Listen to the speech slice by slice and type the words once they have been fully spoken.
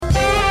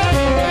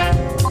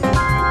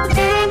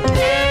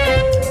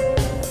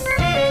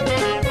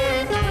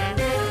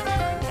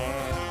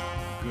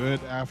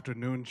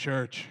afternoon,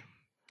 church.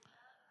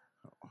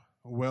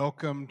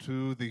 Welcome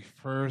to the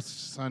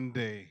first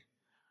Sunday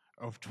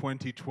of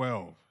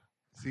 2012.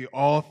 See,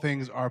 all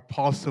things are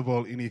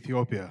possible in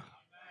Ethiopia.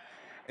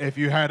 If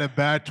you had a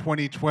bad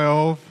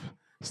 2012,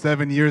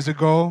 7 years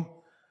ago,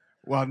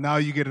 well, now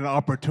you get an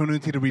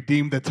opportunity to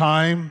redeem the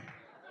time.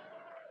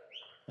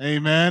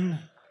 Amen.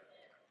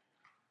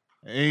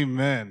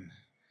 Amen.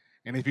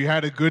 And if you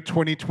had a good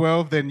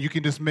 2012, then you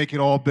can just make it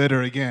all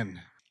better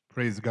again.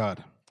 Praise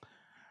God.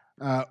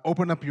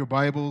 Open up your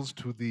Bibles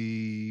to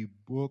the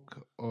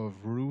book of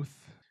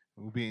Ruth.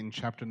 We'll be in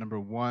chapter number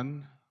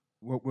 1.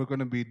 What we're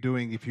going to be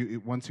doing,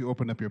 once you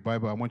open up your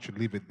Bible, I want you to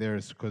leave it there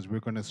because we're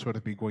going to sort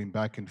of be going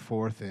back and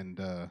forth and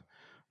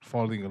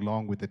following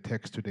along with the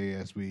text today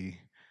as we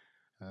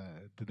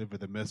deliver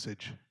the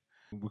message.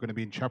 We're going to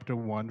be in chapter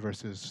 1,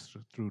 verses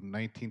through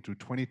 19 through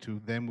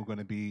 22. Then we're going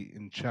to be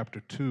in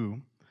chapter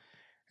 2,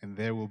 and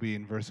there will be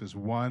in verses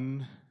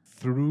 1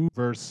 through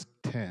verse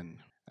 10.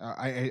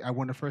 I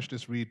want to first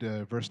just read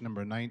verse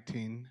number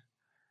 19,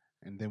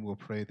 and then we'll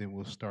pray, then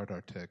we'll start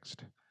our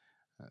text.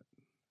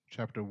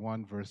 Chapter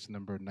 1, verse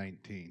number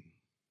 19.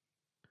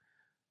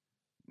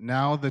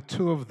 Now the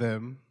two of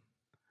them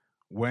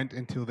went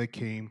until they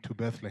came to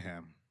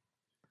Bethlehem.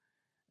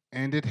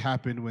 And it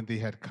happened when they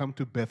had come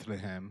to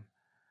Bethlehem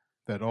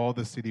that all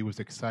the city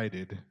was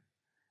excited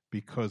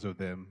because of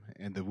them.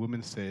 And the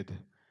woman said,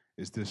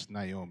 "Is this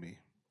Naomi?"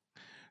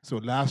 So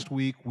last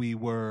week we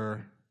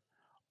were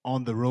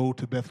on the road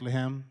to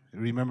Bethlehem.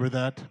 Remember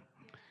that?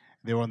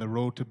 They were on the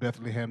road to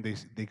Bethlehem.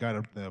 They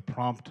got a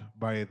prompt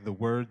by the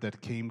word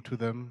that came to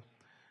them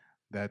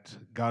that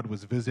God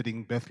was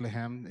visiting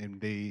Bethlehem,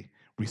 and they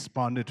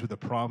responded to the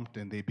prompt,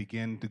 and they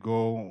began to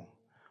go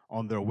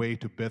on their way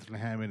to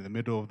Bethlehem. In the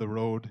middle of the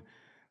road,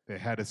 they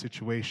had a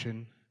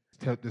situation.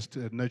 Just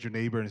nudge your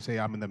neighbor and say,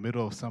 "I'm in the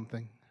middle of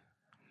something.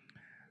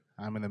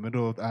 I'm in the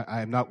middle of,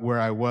 I'm not where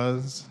I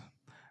was.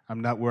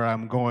 I'm not where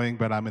I'm going,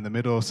 but I'm in the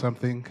middle of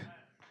something."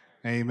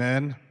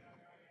 Amen.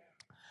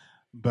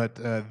 But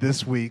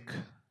last week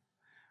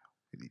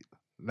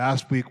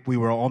we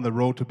were on the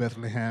road to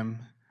Bethlehem.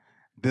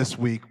 This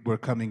week we're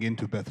coming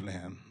into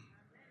Bethlehem.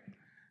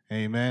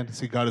 Amen.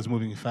 See, God is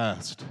moving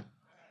fast.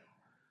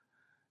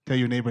 Tell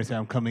your neighbor and say,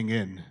 "I'm coming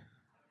in."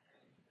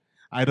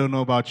 I don't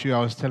know about you. I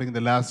was telling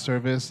the last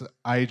service,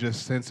 I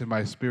just sense in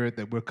my spirit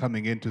that we're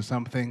coming into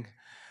something,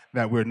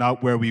 that we're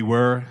not where we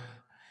were.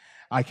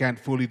 I can't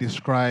fully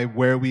describe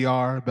where we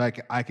are, but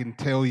I can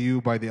tell you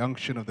by the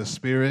unction of the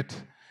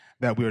Spirit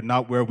that we're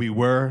not where we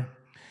were,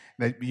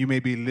 that you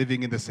may be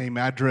living in the same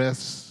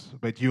address,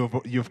 but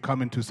you've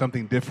come into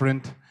something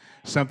different.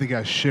 Something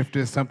has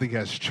shifted, something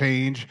has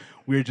changed.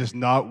 We're just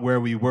not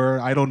where we were.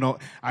 I don't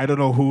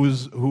know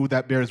who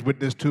that bears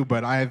witness to,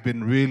 but I've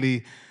been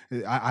really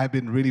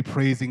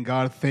praising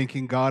God,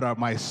 thanking God.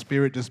 My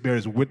spirit just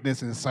bears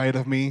witness inside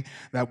of me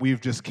that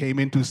we've just came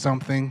into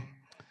something.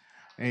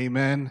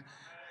 Amen.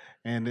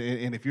 And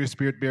if your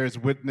spirit bears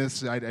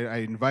witness, I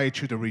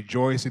invite you to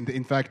rejoice. And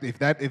in fact,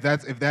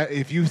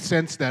 if you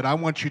sense that, I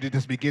want you to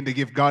just begin to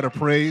give God a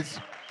praise.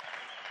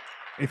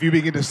 If you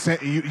begin to say,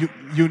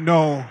 you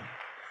know,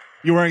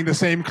 you're wearing the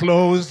same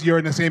clothes, you're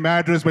in the same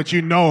address, but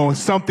you know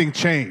something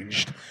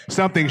changed,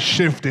 something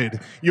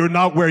shifted. You're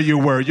not where you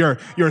were.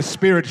 Your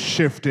spirit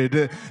shifted.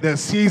 The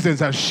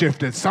seasons have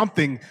shifted.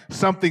 Something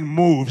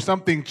moved.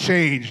 Something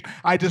changed.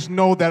 I just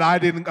know that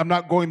I'm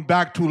not going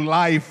back to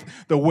life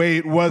the way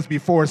it was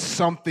before.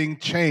 Something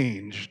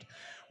changed.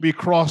 We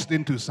crossed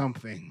into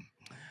something.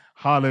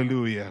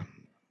 Hallelujah.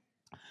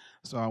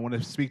 So I want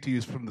to speak to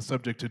you from the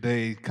subject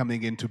today,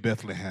 coming into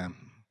Bethlehem.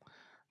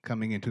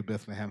 Coming into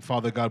Bethlehem.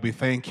 Father God, we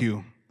thank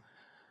you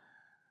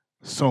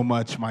so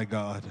much, my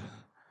God,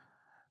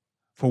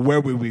 for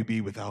where would we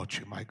be without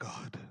you, my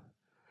God?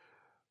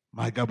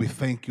 My God, we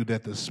thank you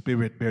that the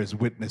Spirit bears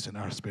witness in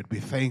our spirit.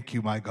 We thank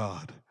you, my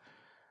God,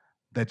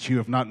 that you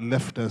have not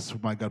left us,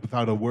 my God,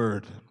 without a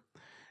word.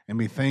 And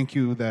we thank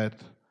you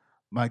that,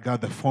 my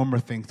God, the former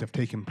things have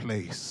taken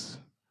place.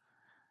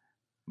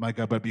 My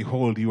God, but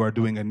behold, you are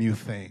doing a new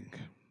thing.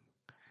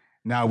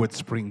 Now it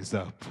springs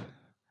up.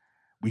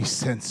 We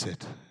sense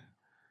it.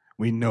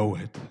 We know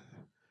it.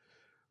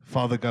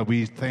 Father God,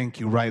 we thank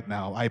you right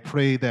now. I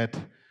pray that,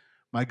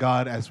 my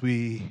God, as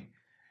we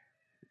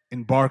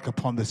embark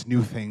upon this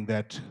new thing,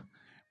 that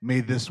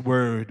may this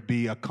word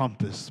be a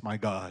compass, my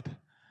God,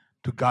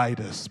 to guide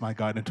us, my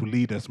God, and to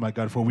lead us, my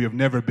God, for we have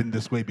never been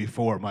this way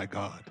before, my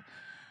God.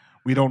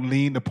 We don't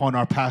lean upon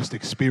our past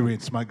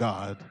experience, my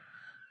God,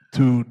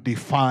 to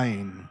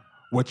define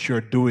what you're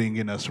doing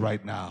in us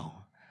right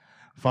now.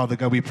 Father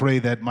God, we pray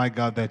that, my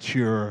God, that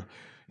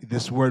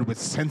this word would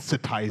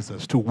sensitize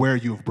us to where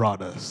you've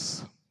brought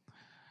us.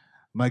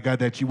 My God,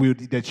 that you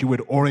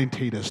would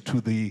orientate us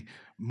to the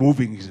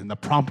movings and the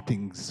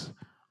promptings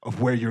of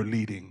where you're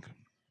leading.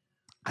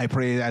 I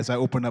pray as I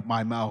open up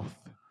my mouth,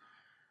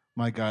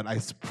 my God,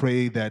 I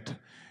pray that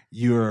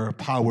your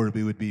power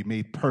would be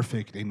made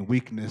perfect in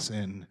weakness.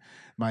 And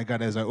my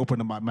God, as I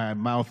open up my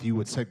mouth, you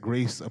would set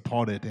grace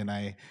upon it. And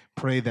I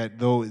pray that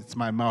though it's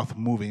my mouth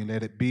moving,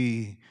 let it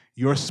be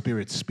your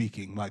Spirit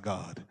speaking, my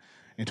God.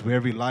 into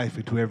every life,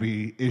 into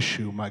every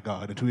issue, my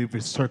God, into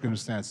every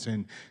circumstance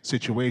and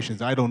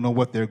situations. I don't know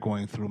what they're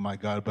going through, my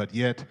God, but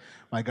yet,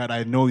 my God,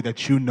 I know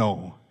that you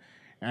know.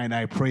 And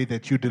I pray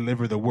that you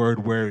deliver the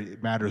word where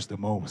it matters the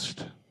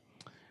most.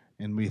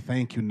 And we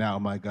thank you now,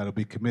 my God.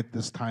 We commit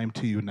this time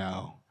to you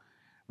now.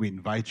 We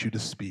invite you to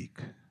speak.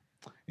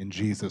 In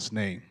Jesus'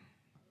 name,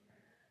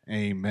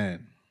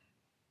 amen.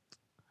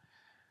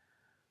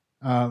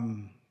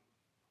 I'm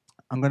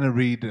going to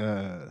read,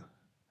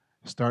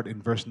 start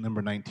in verse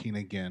number 19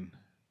 again.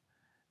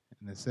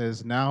 And it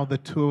says, "Now the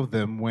two of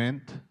them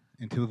went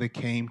until they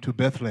came to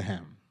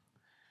Bethlehem.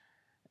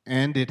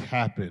 And it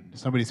happened."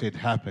 Somebody say it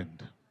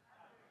happened.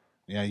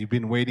 Yeah, you've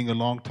been waiting a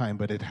long time,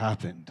 but it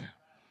happened.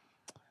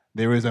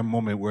 There is a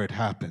moment where it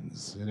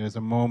happens. And there's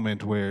a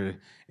moment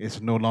where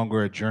it's no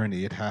longer a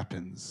journey, it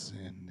happens.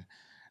 And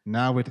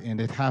now it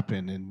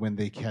happened. And when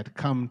they had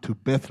come to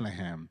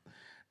Bethlehem,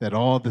 that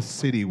all the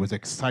city was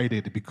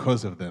excited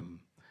because of them.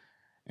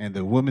 And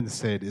the woman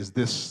said, "Is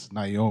this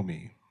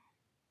Naomi?"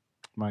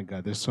 My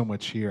God, there's so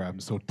much here. I'm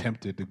so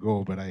tempted to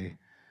go, but I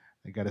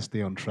got to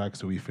stay on track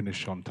so we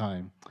finish on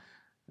time.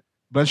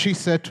 But she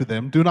said to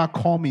them, "Do not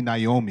call me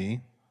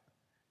Naomi.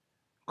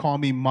 Call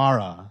me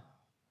Mara,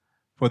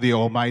 for the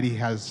Almighty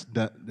has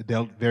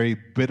dealt very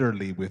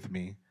bitterly with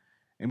me."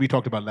 And we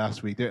talked about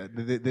last week.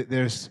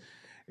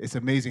 It's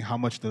amazing how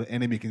much the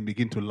enemy can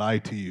begin to lie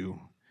to you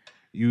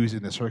using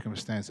the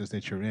circumstances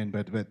that you're in.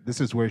 But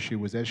this is where she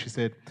was at. She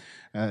said,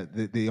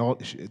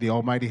 the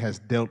Almighty has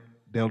dealt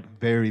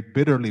very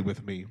bitterly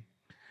with me.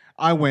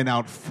 I went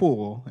out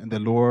full, and the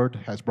Lord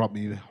has brought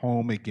me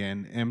home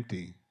again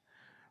empty.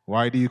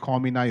 Why do you call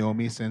me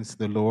Naomi, since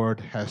the Lord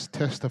has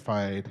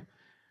testified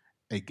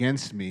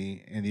against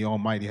me, and the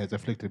Almighty has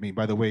afflicted me?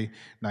 By the way,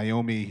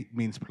 Naomi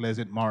means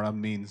pleasant, Mara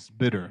means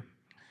bitter.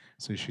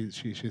 So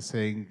she's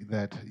saying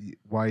that,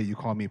 why you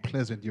call me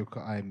pleasant?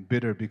 I'm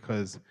bitter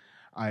because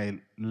I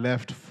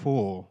left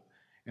full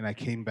and I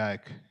came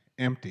back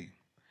empty.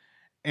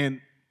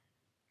 And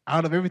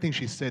out of everything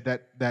she said,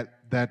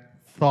 that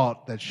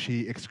thought that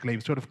she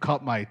exclaimed sort of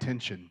caught my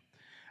attention.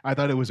 I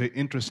thought it was an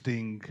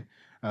interesting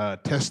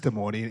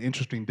testimony, an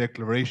interesting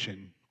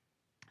declaration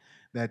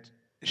that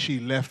she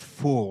left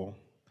full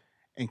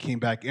and came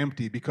back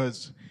empty,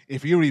 because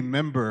if you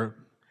remember,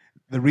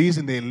 the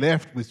reason they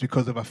left was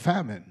because of a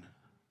famine.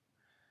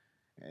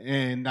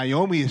 And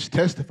Naomi is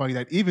testifying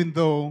that even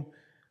though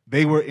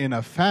they were in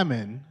a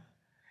famine,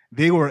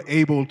 they were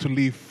able to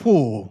leave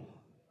full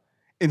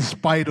in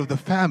spite of the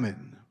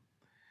famine.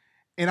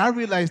 And I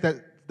realized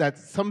that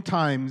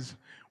sometimes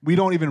we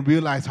don't even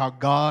realize how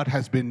God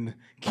has been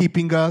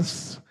keeping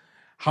us,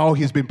 how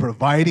He's been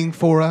providing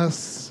for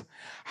us,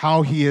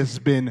 how He has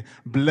been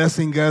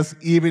blessing us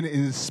even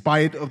in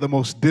spite of the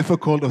most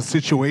difficult of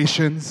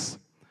situations.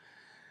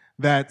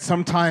 That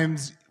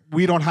sometimes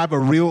we don't have a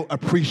real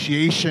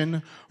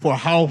appreciation for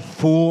how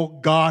full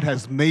God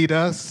has made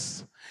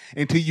us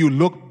until you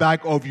look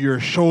back over your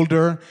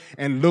shoulder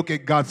and look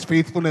at God's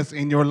faithfulness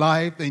in your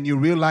life, and you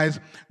realize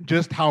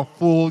just how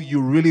full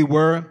you really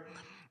were.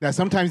 That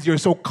sometimes you're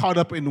so caught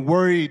up and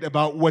worried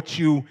about what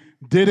you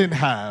didn't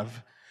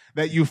have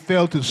that you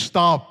fail to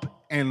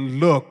stop and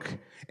look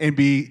and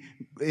be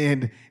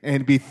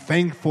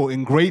thankful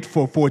and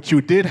grateful for what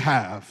you did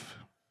have,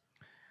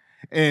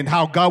 and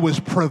how God was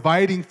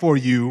providing for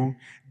you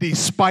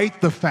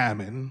despite the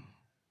famine,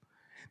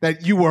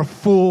 that you were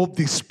full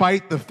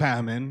despite the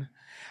famine,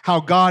 how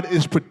God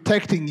is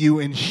protecting you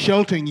and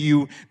sheltering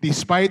you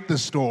despite the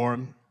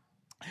storm.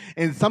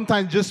 And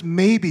sometimes just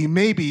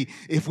maybe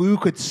if we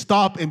could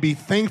stop and be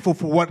thankful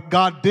for what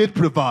God did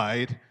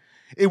provide,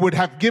 it would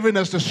have given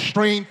us the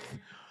strength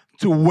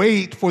to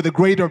wait for the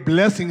greater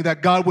blessing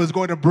that God was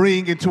going to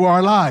bring into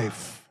our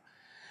life.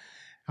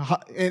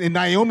 And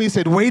Naomi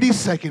said, wait a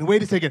second.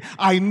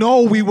 I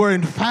know we were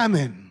in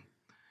famine.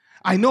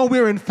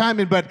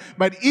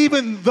 But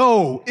even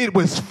though it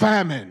was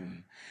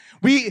famine,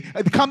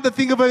 come to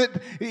think of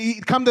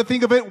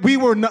it, we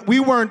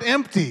weren't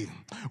empty.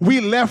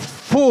 We left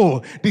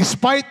full.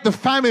 Despite the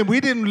famine, we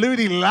didn't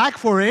really lack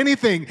for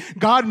anything.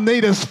 God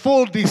made us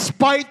full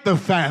despite the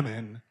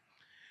famine.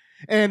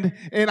 And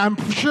I'm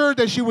sure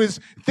that she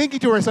was thinking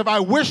to herself, I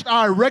wished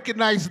I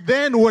recognized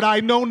then what I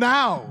know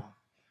now.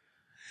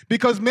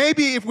 Because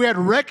maybe if we had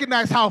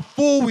recognized how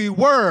full we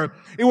were,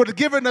 it would have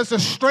given us the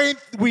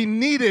strength we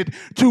needed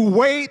to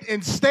wait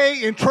and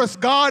stay and trust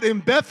God in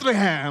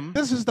Bethlehem.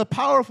 This is the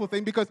powerful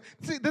thing, because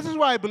see, this is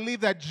why I believe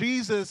that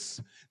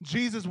Jesus,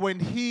 when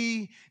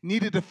He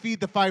needed to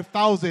feed the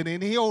 5,000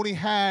 and He only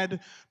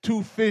had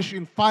 2 fish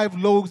and 5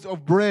 loaves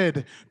of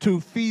bread to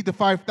feed the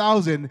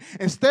 5,000,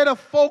 instead of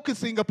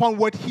focusing upon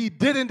what He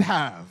didn't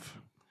have,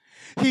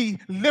 He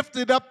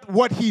lifted up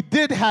what He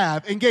did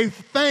have and gave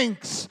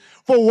thanks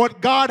for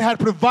what God had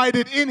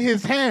provided in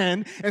His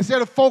hand,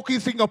 instead of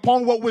focusing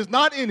upon what was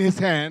not in His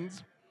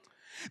hands.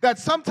 That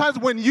sometimes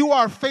when you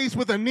are faced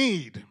with a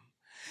need,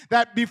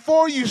 that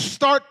before you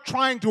start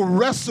trying to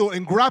wrestle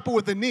and grapple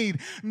with the need,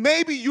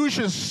 maybe you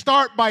should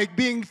start by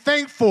being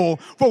thankful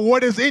for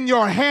what is in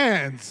your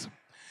hands.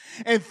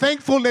 And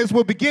thankfulness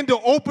will begin to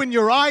open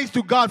your eyes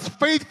to God's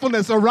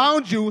faithfulness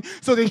around you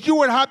so that you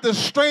would have the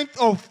strength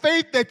of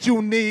faith that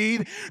you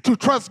need to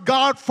trust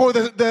God for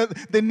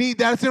the need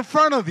that's in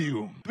front of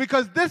you.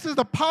 Because this is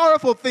the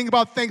powerful thing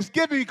about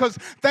Thanksgiving, because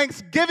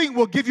Thanksgiving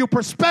will give you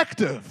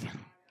perspective.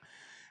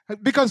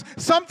 Because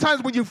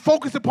sometimes when you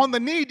focus upon the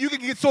need, you can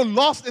get so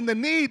lost in the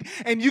need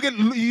and you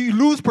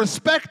lose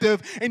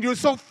perspective, and you're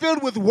so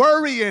filled with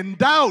worry and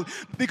doubt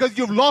because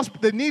you've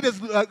lost the need has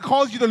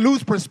caused you to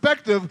lose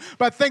perspective.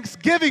 But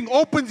Thanksgiving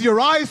opens your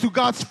eyes to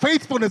God's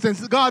faithfulness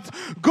and God's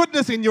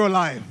goodness in your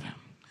life.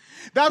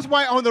 That's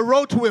why on the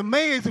road to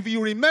Emmaus, if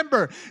you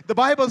remember, the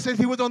Bible says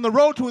he was on the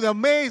road to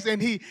Emmaus and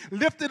he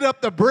lifted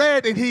up the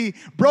bread and he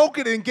broke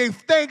it and gave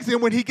thanks.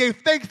 And when he gave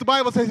thanks, the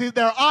Bible says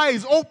their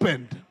eyes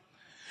opened.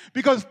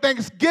 Because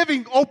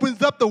Thanksgiving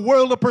opens up the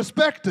world of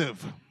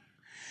perspective.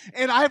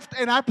 And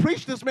I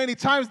preached this many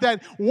times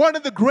that one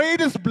of the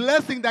greatest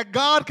blessings that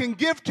God can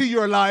give to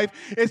your life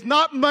is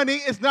not money,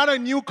 it's not a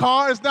new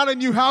car, it's not a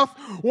new house.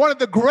 One of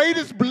the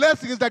greatest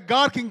blessings that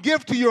God can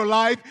give to your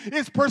life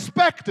is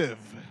perspective.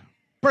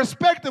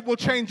 Perspective will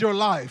change your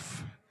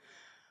life.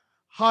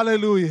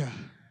 Hallelujah.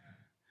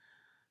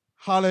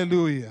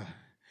 Hallelujah.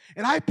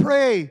 And I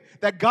pray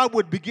that God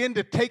would begin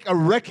to take a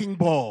wrecking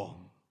ball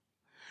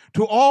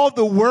to all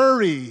the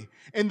worry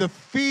and the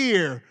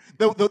fear,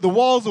 the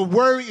walls of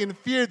worry and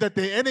fear that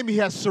the enemy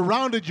has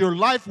surrounded your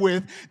life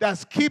with,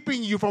 that's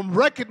keeping you from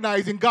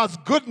recognizing God's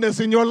goodness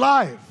in your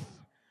life.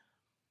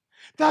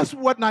 That's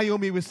what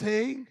Naomi was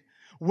saying.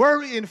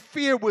 Worry and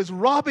fear was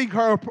robbing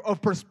her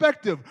of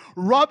perspective,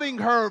 robbing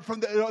her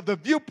from the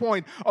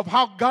viewpoint of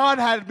how God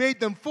had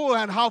made them full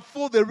and how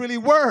full they really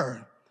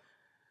were.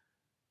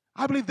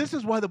 I believe this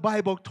is why the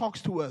Bible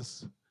talks to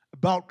us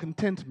about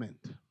contentment.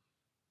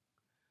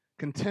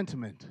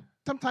 Contentment.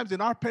 Sometimes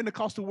in our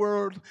Pentecostal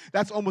world,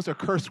 that's almost a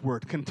curse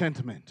word,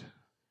 contentment.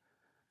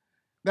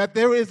 That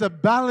there is a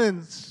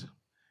balance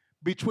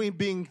between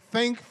being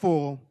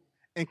thankful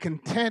and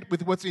content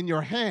with what's in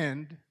your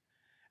hand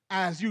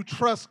as you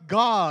trust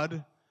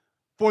God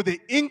for the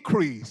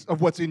increase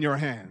of what's in your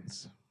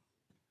hands.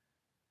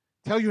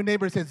 Tell your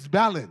neighbor, it's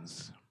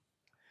balance.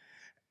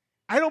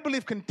 I don't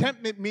believe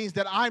contentment means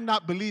that I'm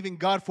not believing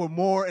God for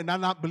more and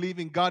I'm not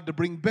believing God to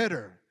bring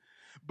better.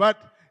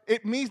 But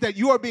it means that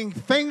you are being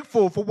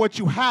thankful for what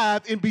you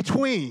have in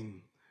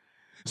between,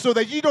 so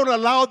that you don't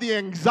allow the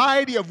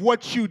anxiety of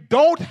what you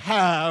don't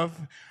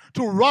have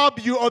to rob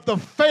you of the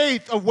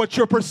faith of what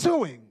you're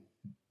pursuing.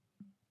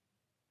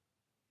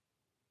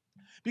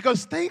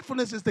 Because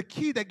thankfulness is the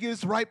key that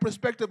gives right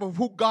perspective of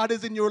who God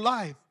is in your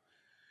life.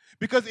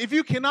 Because if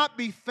you cannot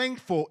be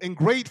thankful and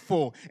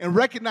grateful and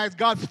recognize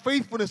God's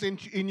faithfulness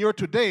in your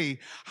today,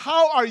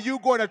 how are you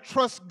going to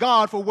trust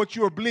God for what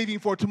you are believing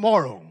for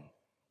tomorrow?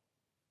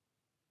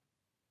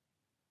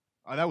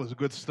 Oh, that was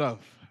good stuff.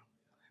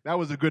 That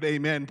was a good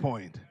amen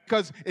point.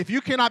 Because if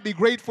you cannot be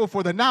grateful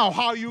for the now,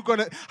 how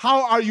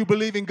are you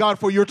believing God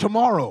for your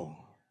tomorrow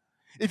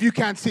if you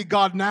can't see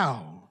God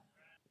now?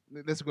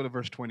 Let's go to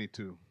verse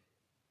 22.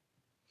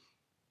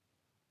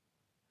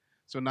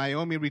 So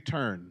Naomi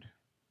returned,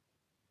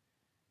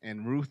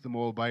 and Ruth the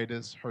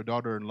Moabitess, her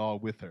daughter-in-law,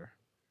 with her,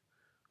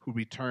 who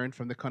returned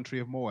from the country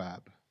of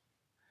Moab.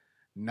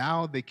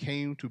 Now they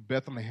came to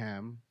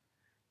Bethlehem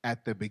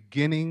at the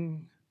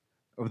beginning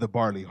of the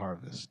barley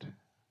harvest.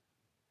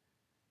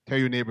 Tell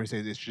your neighbor, say,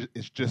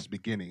 it's just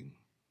beginning.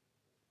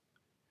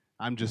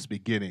 I'm just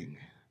beginning.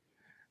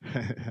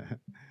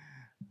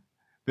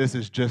 This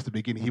is just the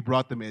beginning. He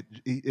brought them,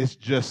 it's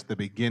just the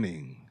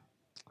beginning.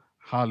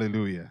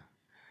 Hallelujah.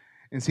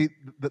 And see,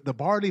 the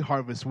barley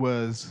harvest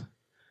was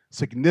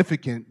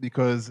significant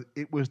because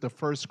it was the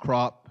first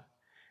crop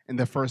and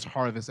the first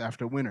harvest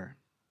after winter.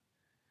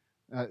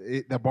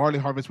 The barley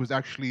harvest was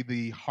actually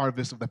the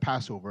harvest of the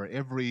Passover.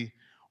 Every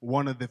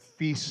one of the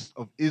feasts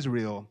of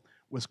Israel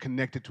was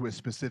connected to a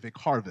specific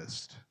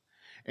harvest.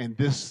 And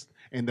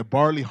the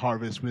barley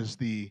harvest was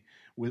the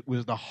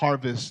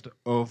harvest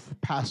of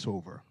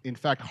Passover. In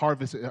fact,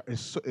 harvest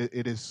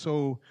is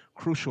so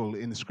crucial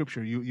in the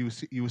scripture. You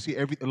will see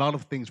a lot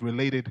of things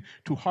related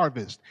to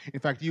harvest. In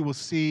fact, you will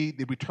see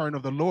the return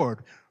of the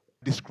Lord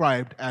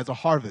described as a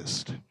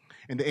harvest.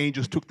 And the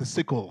angels took the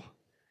sickle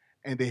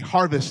and they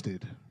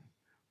harvested.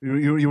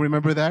 You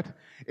remember that?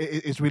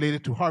 It's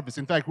related to harvest.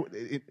 In fact,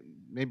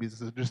 maybe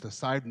this is just a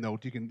side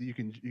note. You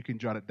can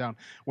jot it down.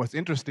 What's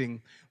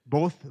interesting,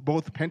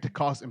 both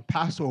Pentecost and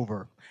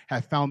Passover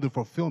have found their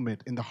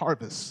fulfillment in the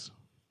harvest.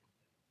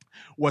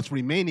 What's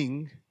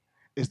remaining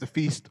is the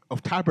Feast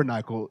of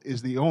Tabernacle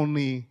is the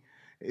only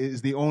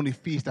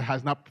feast that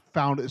has not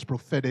found its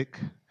prophetic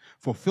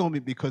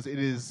fulfillment because it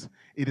is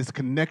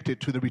connected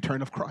to the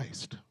return of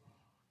Christ.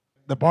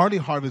 The barley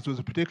harvest was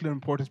of particular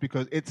importance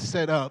because it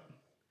set up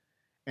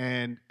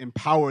and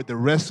empowered the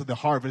rest of the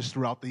harvest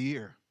throughout the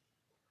year.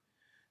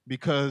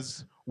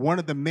 Because one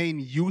of the main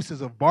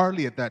uses of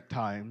barley at that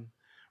time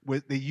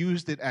was they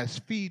used it as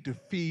feed to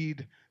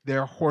feed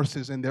their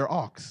horses and their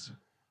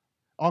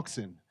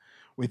oxen.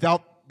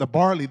 Without the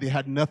barley, they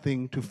had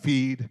nothing to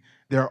feed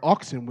their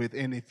oxen with.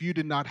 And if you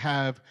did not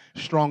have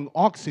strong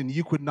oxen,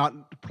 you could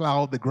not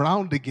plow the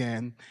ground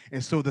again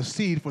and sow the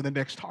seed for the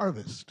next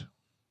harvest.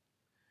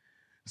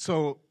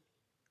 So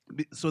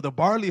the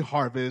barley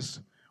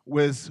harvest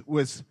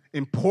was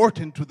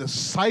important to the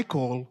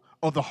cycle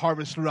of the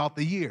harvest throughout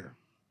the year.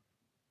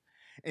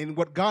 And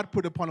what God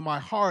put upon my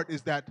heart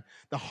is that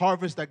the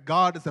harvest that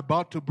God is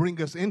about to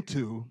bring us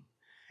into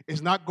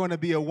is not going to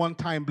be a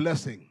one-time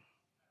blessing.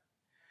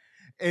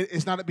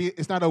 It's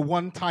not a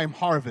one-time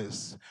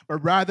harvest,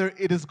 but rather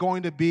it is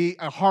going to be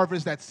a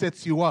harvest that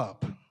sets you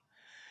up.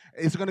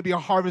 It's going to be a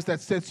harvest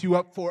that sets you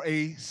up for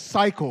a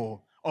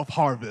cycle of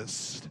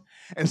harvest,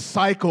 a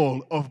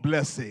cycle of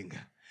blessing.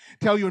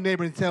 Tell your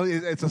neighbor and tell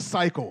you it's a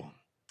cycle.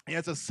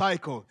 It's a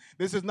cycle.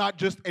 This is not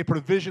just a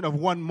provision of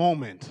one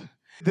moment.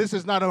 This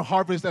is not a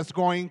harvest that's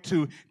going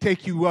to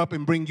take you up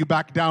and bring you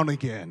back down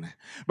again.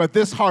 But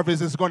this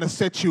harvest is going to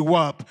set you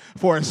up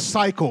for a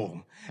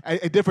cycle,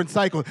 a different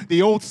cycle.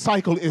 The old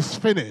cycle is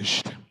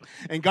finished,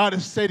 and God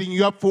is setting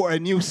you up for a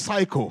new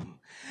cycle,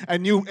 a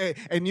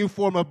new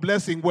form of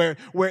blessing where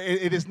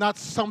it is not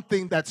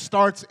something that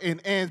starts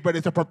and ends, but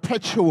it's a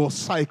perpetual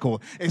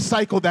cycle, a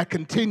cycle that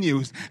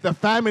continues. The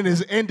famine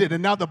is ended,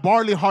 and now the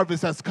barley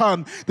harvest has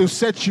come to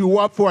set you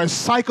up for a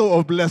cycle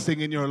of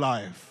blessing in your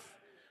life.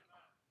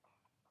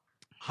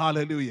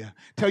 Hallelujah.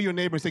 Tell your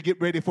neighbor, say, get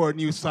ready for a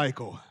new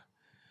cycle.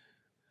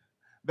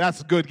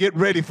 That's good. Get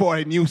ready for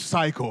a new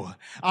cycle.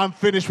 I'm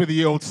finished with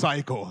the old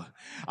cycle.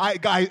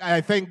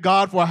 I thank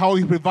God for how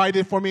He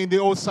provided for me in the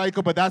old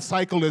cycle, but that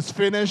cycle is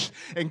finished,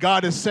 and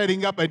God is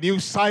setting up a new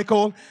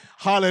cycle.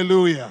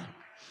 Hallelujah.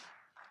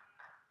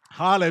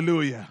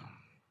 Hallelujah.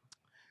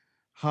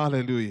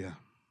 Hallelujah.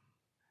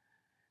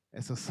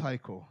 It's a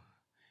cycle.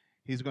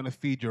 He's going to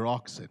feed your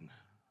oxen.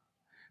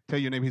 Tell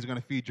your neighbor, He's going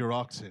to feed your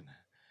oxen.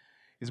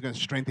 He's going to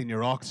strengthen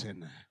your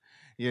oxen.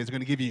 Yeah, He's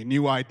going to give you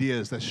new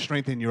ideas that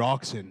strengthen your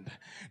oxen,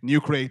 new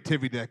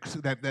creativity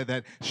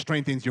that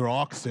strengthens your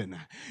oxen.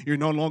 You're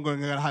no longer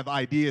going to have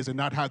ideas and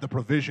not have the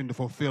provision to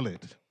fulfill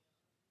it.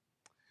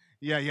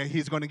 Yeah,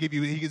 He's going to give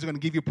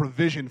you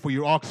provision for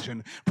your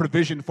oxen,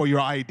 provision for your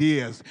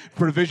ideas,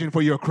 provision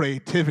for your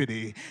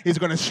creativity. He's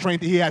going to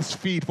strengthen. He has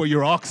feed for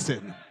your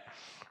oxen.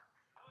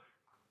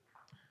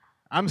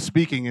 I'm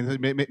speaking, and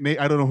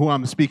I don't know who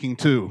I'm speaking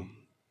to.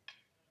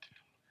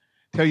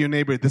 Tell your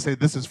neighbor, this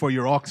is for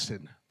your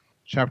oxen.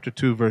 Chapter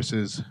 2,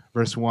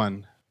 verse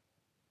 1.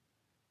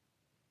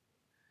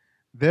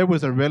 There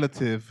was a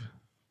relative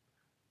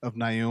of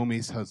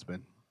Naomi's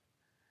husband,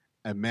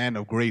 a man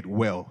of great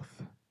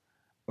wealth,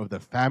 of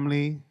the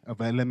family of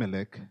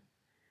Elimelech.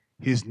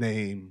 His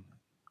name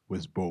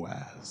was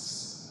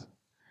Boaz.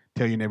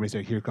 Tell your neighbor,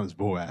 say, here comes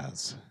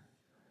Boaz.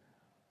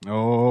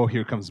 Oh,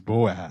 here comes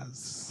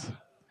Boaz.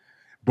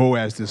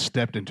 Boaz just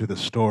stepped into the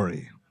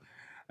story.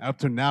 Up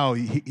to now,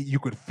 you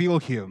could feel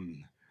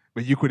him,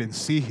 but you couldn't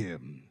see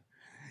him.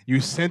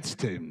 You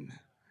sensed him,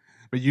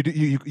 but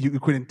you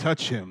couldn't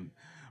touch him.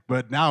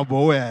 But now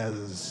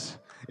Boaz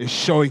is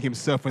showing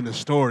himself in the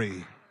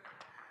story.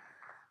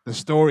 The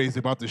story is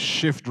about to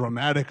shift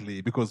dramatically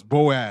because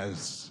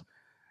Boaz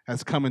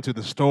has come into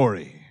the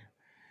story.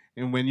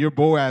 And when your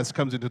Boaz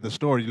comes into the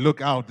story, look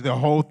out, the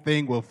whole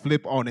thing will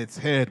flip on its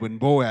head when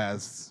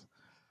Boaz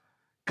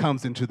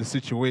comes into the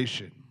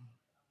situation.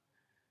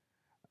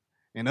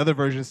 In other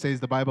versions says,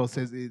 the Bible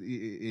says,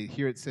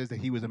 here it says that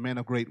he was a man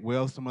of great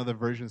wealth. Some other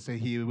versions say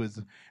he was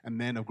a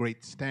man of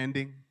great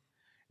standing.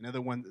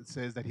 Another one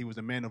says that he was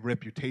a man of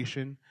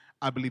reputation.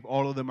 I believe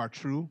all of them are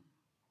true.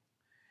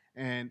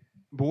 And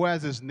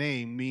Boaz's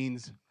name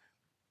means,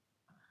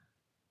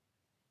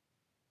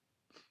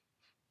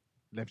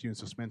 left you in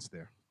suspense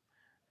there.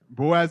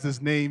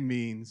 Boaz's name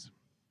means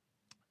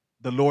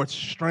the Lord's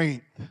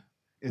strength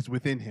is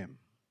within him.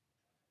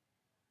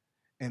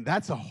 And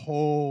that's a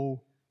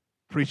whole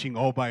preaching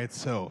all by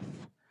itself.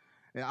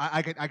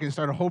 I can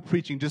start a whole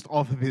preaching just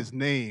off of his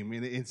name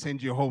and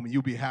send you home and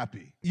you'll be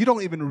happy. You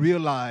don't even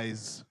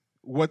realize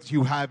what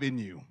you have in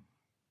you.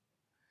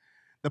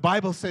 The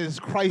Bible says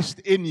Christ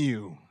in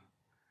you,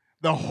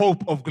 the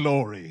hope of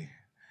glory.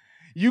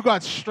 You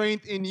got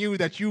strength in you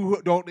that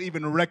you don't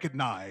even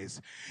recognize.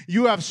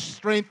 You have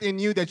strength in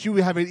you that you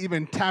haven't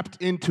even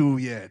tapped into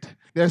yet.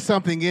 There's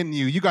something in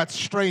you. You got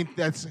strength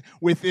that's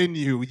within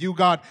you. You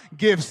got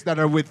gifts that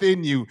are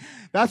within you.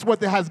 That's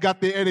what has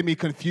got the enemy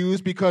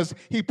confused because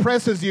he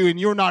presses you and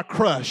you're not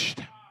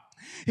crushed.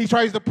 He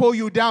tries to pull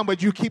you down,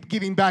 but you keep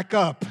getting back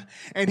up.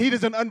 And he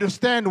doesn't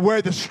understand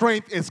where the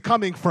strength is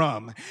coming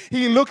from.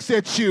 He looks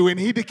at you and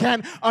he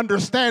can't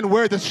understand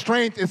where the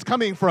strength is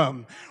coming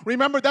from.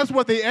 Remember, that's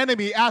what the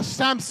enemy asked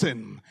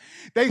Samson.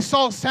 They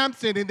saw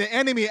Samson and the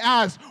enemy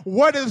asked,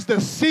 what is the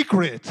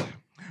secret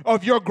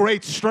of your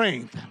great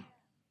strength?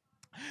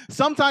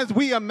 Sometimes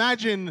we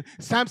imagine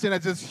Samson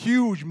as this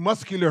huge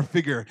muscular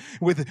figure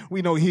with,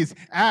 his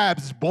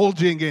abs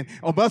bulging and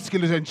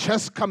musculars and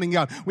chest coming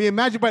out. We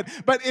imagine,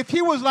 but if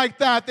he was like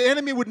that, the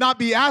enemy would not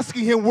be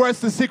asking him, where's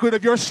the secret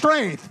of your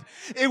strength?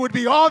 It would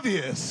be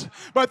obvious.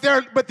 But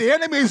the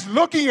enemy is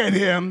looking at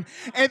him,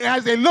 and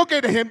as they look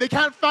at him, they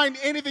can't find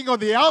anything on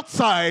the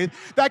outside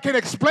that can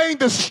explain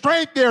the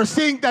strength they're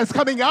seeing that's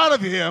coming out of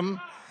him.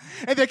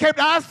 And they kept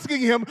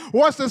asking him,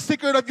 what's the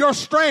secret of your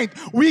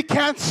strength? We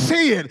can't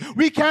see it.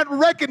 We can't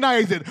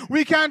recognize it.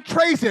 We can't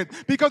trace it,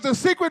 because the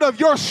secret of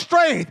your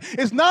strength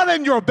is not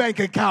in your bank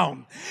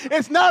account.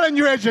 It's not in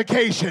your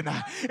education.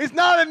 It's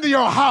not in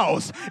your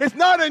house. It's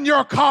not in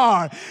your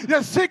car.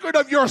 The secret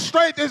of your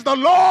strength is the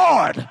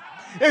Lord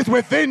is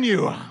within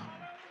you.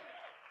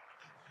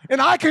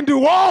 And I can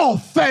do all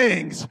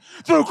things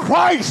through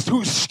Christ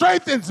who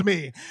strengthens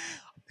me.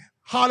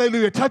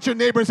 Hallelujah. Touch your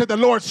neighbor and say, the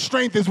Lord's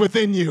strength is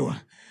within you.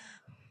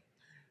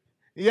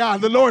 Yeah,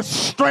 the Lord's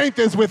strength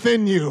is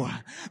within you.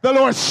 The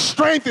Lord's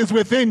strength is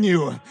within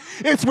you.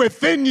 It's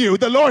within you.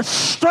 The Lord's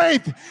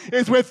strength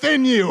is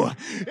within you.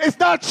 It's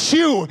not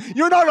you.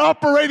 You're not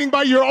operating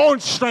by your own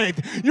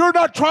strength. You're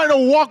not trying to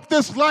walk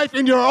this life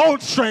in your own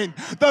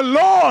strength. The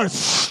Lord's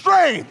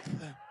strength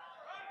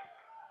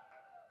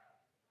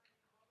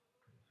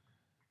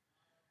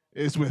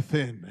is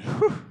within.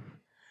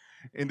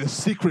 In the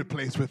secret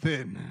place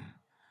within.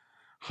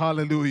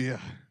 Hallelujah.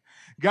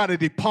 Got a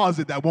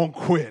deposit that won't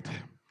quit.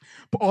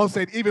 Paul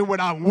said, even when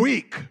I'm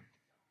weak,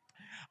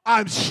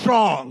 I'm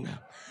strong,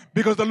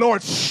 because the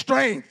Lord's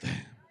strength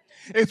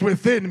is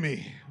within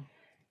me.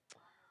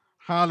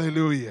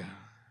 Hallelujah.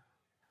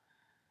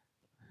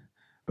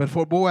 But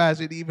for Boaz,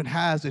 it even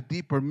has a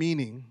deeper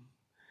meaning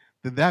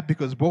than that,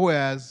 because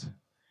Boaz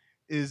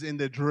is in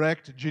the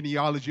direct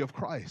genealogy of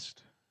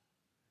Christ.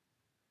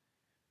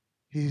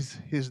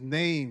 His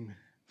name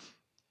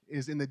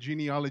is in the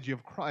genealogy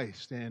of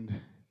Christ.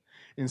 And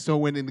so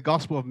when in the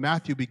Gospel of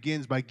Matthew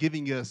begins by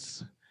giving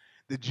us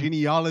the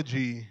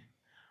genealogy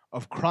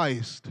of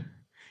Christ,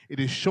 it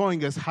is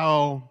showing us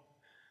how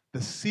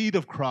the seed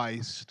of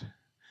Christ,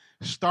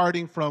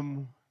 starting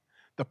from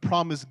the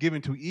promise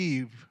given to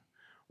Eve,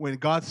 when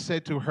God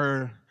said to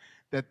her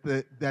that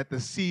the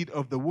seed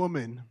of the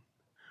woman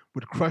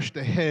would crush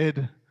the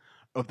head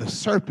of the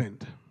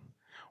serpent.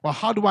 Well,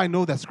 how do I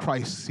know that's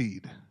Christ's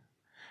seed?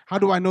 How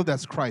do I know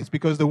that's Christ?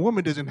 Because the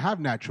woman doesn't have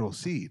natural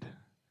seed.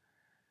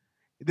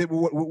 It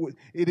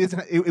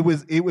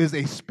was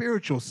a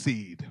spiritual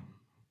seed.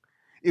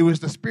 It was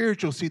the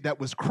spiritual seed that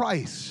was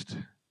Christ.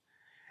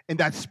 And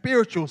that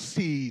spiritual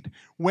seed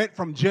went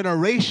from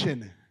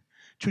generation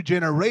to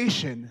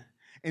generation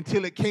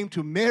until it came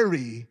to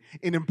Mary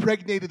and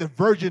impregnated the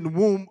virgin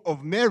womb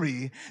of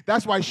Mary.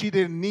 That's why she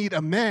didn't need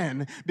a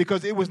man,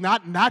 because it was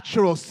not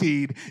natural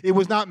seed. It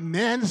was not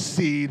man's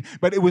seed,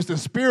 but it was the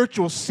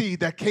spiritual seed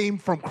that came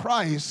from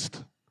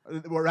Christ,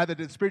 or rather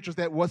the spiritual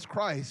that was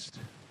Christ.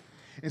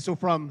 And so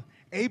from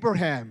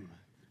Abraham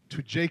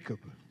to Jacob,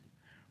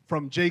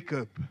 from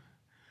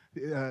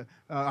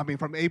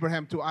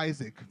Abraham to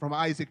Isaac, from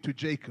Isaac to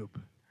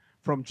Jacob,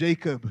 from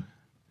Jacob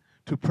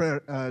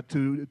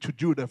to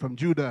Judah, from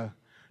Judah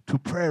to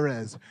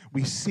Perez,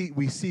 we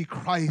see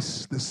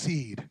Christ, the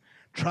seed,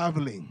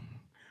 traveling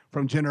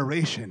from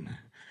generation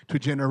to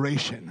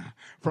generation,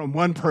 from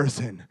one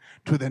person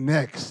to the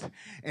next.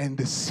 And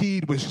the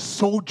seed was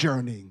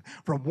sojourning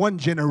from one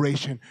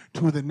generation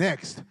to the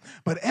next.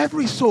 But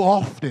every so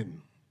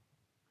often,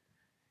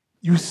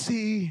 you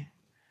see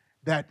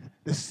that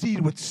the seed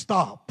would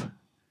stop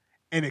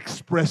and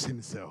express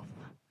himself.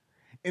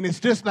 And it's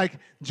just like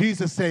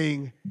Jesus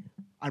saying,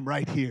 I'm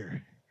right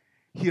here.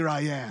 Here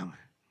I am.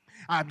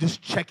 I'm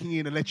just checking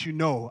in to let you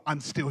know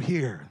I'm still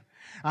here.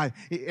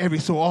 Every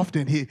so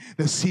often,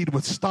 the seed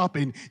would stop,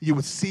 and you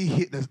would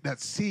see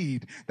that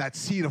seed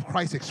of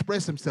Christ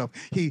express himself.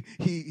 He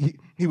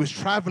was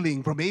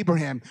traveling from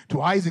Abraham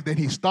to Isaac, then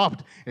he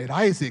stopped at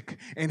Isaac,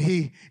 and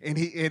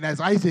as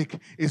Isaac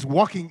is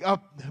walking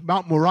up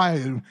Mount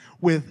Moriah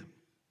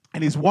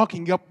and he's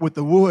walking up with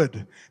the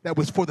wood that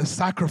was for the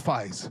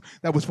sacrifice,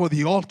 that was for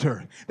the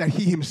altar, that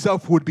he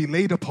himself would be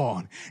laid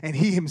upon. And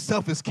he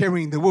himself is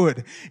carrying the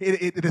wood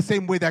in the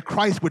same way that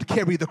Christ would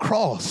carry the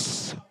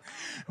cross.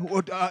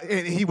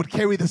 And he would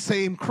carry the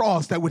same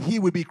cross that he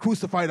would be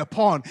crucified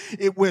upon.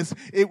 It was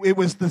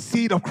the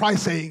seed of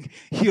Christ saying,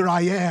 here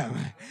I am.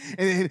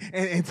 And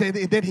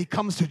then he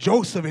comes to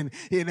Joseph, and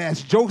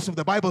as Joseph,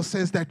 the Bible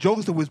says that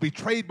Joseph was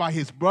betrayed by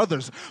his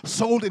brothers,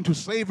 sold into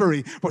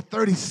slavery for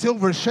 30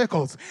 silver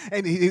shekels.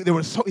 And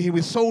he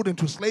was sold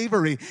into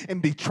slavery and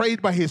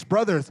betrayed by his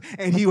brothers,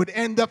 and he would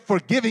end up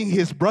forgiving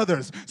his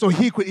brothers so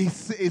he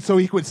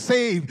could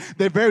save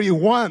the very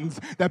ones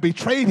that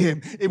betrayed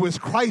him. It was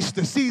Christ,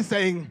 the seed,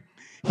 saying,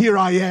 here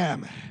I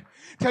am.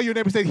 Tell your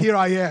neighbor, say, here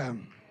I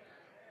am.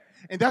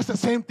 And that's the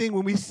same thing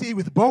when we see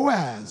with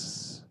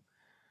Boaz.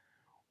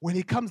 When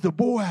he comes to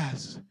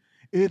Boaz,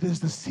 it is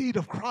the seed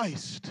of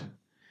Christ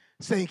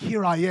saying,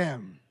 here I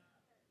am.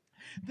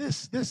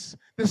 This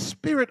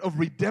spirit of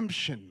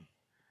redemption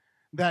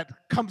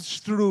that comes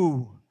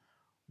through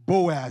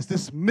Boaz,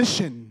 this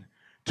mission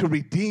to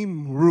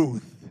redeem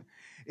Ruth.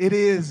 It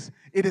is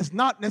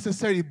not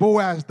necessarily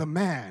Boaz the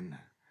man,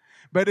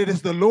 but it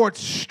is the Lord's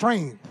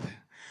strength,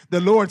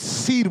 the Lord's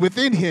seed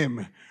within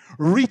him,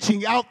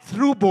 reaching out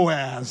through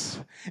Boaz,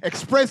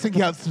 expressing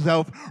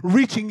himself,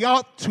 reaching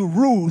out to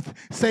Ruth,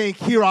 saying,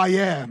 here I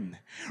am.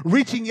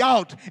 Reaching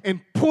out and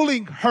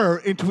pulling her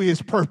into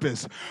his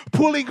purpose,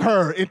 pulling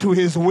her into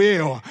his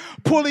will,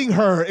 pulling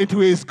her into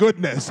his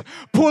goodness,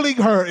 pulling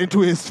her into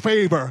his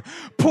favor,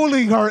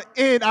 pulling her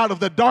in out of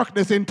the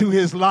darkness into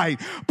his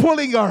light,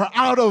 pulling her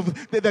out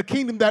of the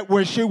kingdom that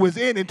where she was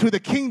in into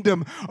the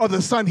kingdom of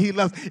the Son he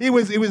loves. It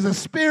was the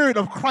Spirit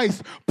of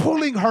Christ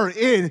pulling her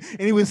in,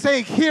 and he was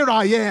saying, here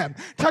I am.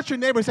 Touch your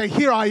neighbor and say,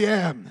 here I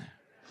am.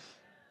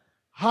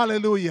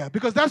 Hallelujah.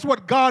 Because that's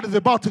what God is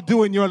about to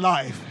do in your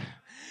life.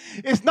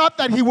 It's not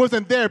that he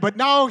wasn't there, but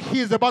now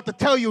he's about to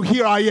tell you,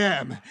 here I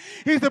am.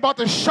 He's about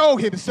to show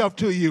himself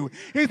to you.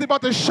 He's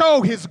about to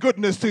show his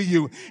goodness to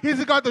you. He's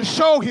about to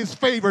show his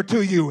favor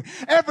to you.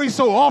 Every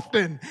so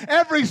often,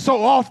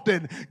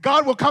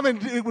 God will come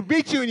and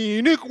meet you in a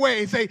unique way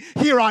and say,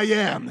 here I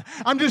am.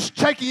 I'm just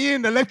checking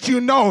in to let you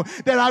know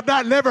that I've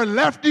not never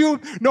left you,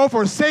 nor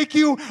forsake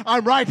you.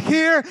 I'm right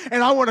here,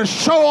 and I want to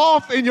show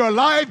off in your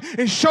life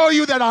and show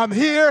you that I'm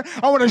here.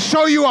 I want to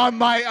show you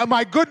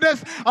my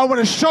goodness. I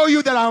want to show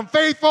you that I'm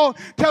faithful.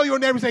 Tell your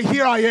neighbor, say,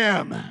 here I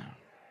am.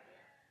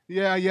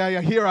 Yeah,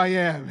 here I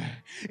am.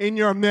 In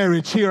your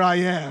marriage, here I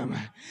am.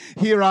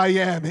 Here I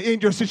am.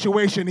 In your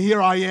situation,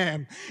 here I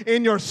am.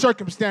 In your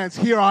circumstance,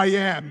 here I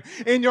am.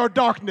 In your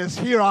darkness,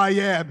 here I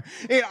am.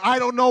 I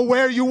don't know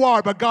where you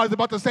are, but God's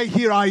about to say,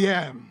 here I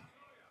am.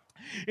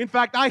 In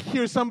fact, I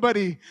hear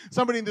somebody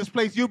in this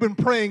place, you've been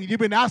praying, you've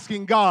been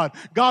asking God,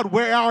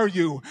 where are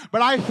you?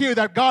 But I hear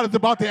that God is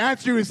about to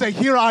answer you and say,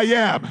 here I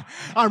am.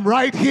 I'm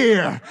right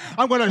here.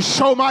 I'm going to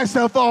show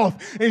myself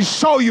off and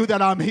show you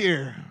that I'm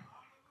here.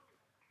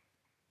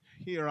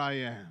 Here I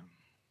am.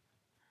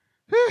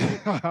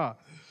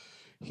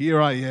 Here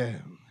I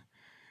am.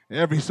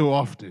 Every so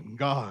often,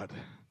 God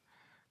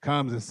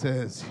comes and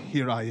says,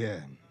 here I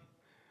am.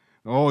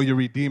 Oh, your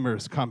Redeemer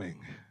is coming.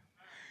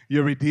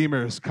 Your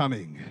Redeemer is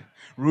coming.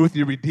 Ruth,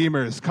 your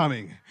Redeemer is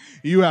coming.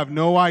 You have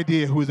no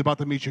idea who is about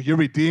to meet you. Your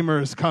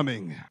Redeemer is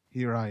coming.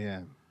 Here I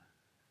am.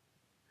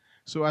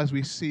 So as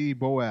we see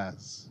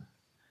Boaz,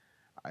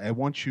 I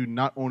want you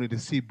not only to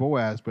see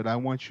Boaz, but I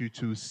want you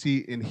to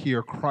see and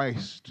hear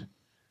Christ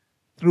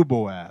through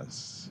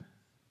Boaz.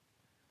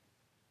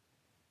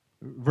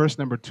 Verse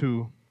number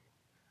 2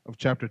 of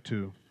chapter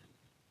 2.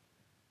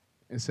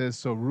 It says,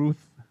 so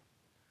Ruth,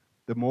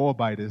 the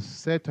Moabitess,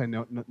 said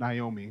to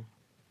Naomi,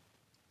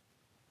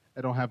 I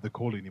don't have the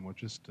coal anymore,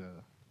 just the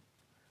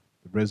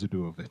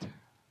residue of it.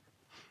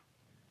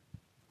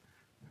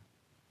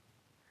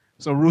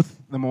 So Ruth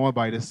the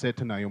Moabitess said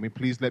to Naomi,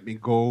 please let me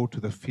go to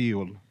the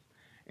field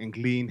and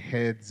glean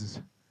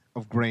heads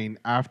of grain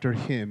after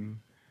him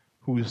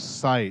whose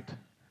sight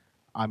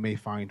I may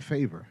find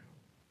favor.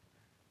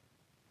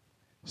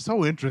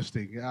 So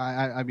interesting.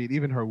 I mean,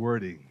 even her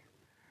wording.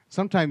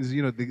 Sometimes,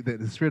 you know,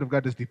 the Spirit of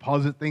God just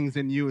deposits things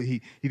in you.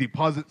 He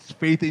deposits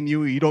faith in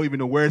you. You don't even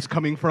know where it's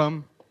coming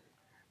from.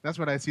 That's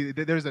what I see.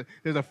 There's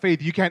a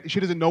faith. She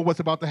doesn't know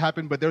what's about to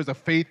happen, but there's a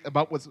faith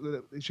about what's.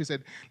 She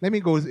said, let me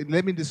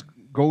just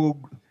go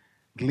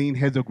glean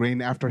heads of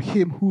grain after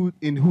him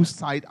in whose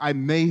sight I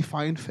may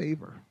find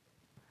favor.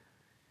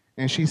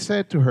 And she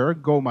said to her,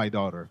 go, my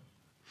daughter.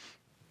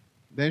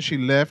 Then she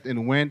left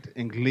and went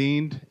and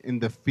gleaned in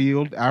the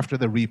field after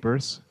the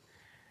reapers.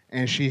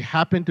 And she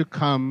happened to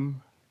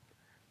come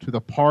to the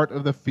part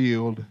of the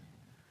field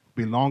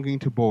belonging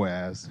to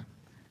Boaz,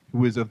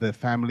 who is of the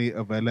family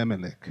of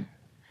Elimelech.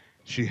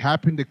 She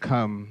happened to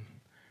come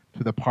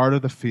to the part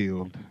of the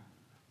field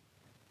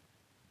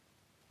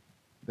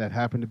that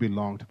happened to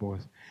belong to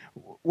Boaz.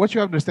 What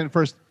you have to understand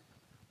first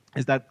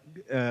is that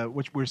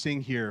what we're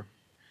seeing here,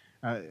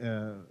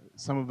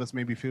 some of us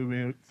may be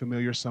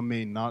familiar, some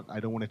may not.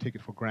 I don't want to take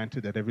it for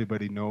granted that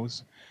everybody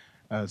knows,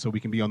 so we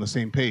can be on the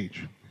same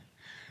page.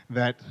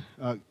 That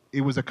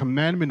it was a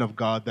commandment of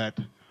God that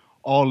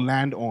all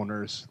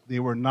landowners, they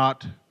were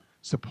not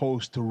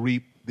supposed to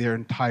reap their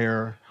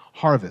entire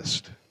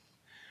harvest,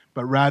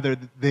 but rather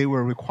they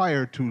were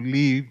required to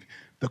leave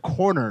the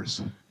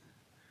corners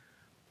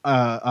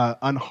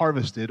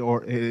unharvested,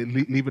 or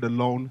leave it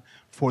alone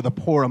for the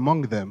poor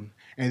among them.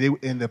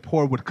 And the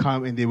poor would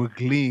come and they would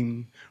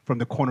glean from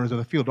the corners of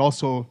the field.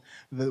 Also,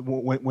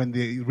 when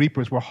the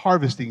reapers were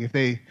harvesting, if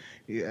they,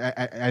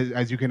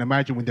 as you can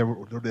imagine, when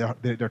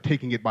they're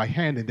taking it by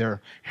hand and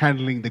they're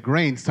handling the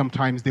grain,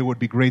 sometimes there would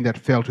be grain that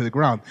fell to the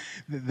ground.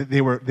 They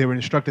were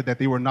instructed that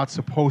they were not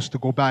supposed to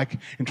go back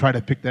and try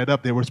to pick that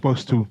up. They were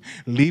supposed to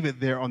leave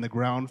it there on the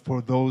ground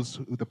for those,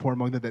 the poor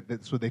among them,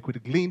 so they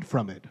could glean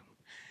from it.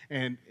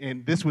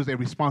 And this was a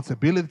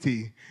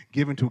responsibility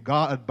given to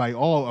God by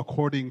all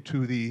according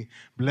to the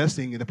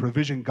blessing and the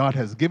provision God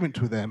has given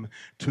to them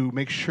to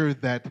make sure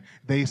that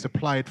they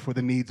supplied for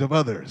the needs of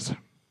others.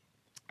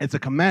 It's a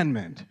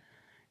commandment.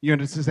 You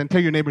understand? Tell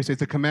your neighbor, say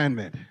it's a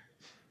commandment.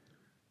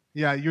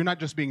 Yeah, you're not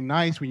just being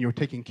nice when you're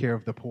taking care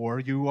of the poor.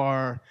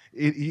 You're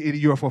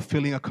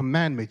fulfilling a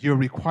commandment. You're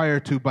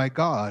required to by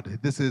God.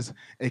 This is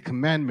a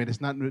commandment.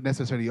 It's not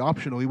necessarily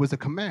optional. It was a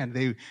command.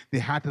 They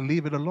had to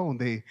leave it alone.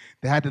 They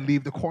had to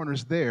leave the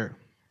corners there.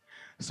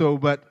 So,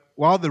 but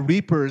while the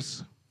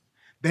reapers,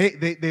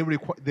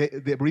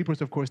 the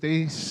reapers, of course,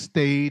 they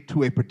stayed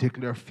to a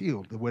particular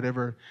field.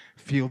 Whatever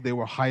field they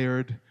were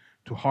hired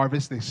to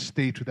harvest, they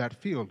stayed to that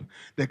field.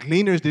 The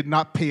gleaners did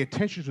not pay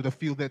attention to the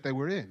field that they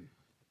were in.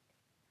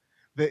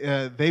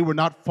 They were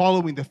not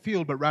following the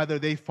field, but rather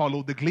they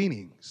followed the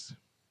gleanings.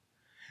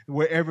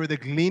 Wherever the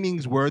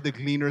gleanings were, the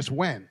gleaners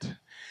went.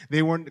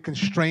 They weren't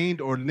constrained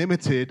or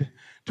limited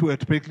to a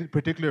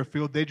particular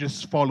field. They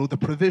just followed the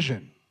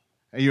provision.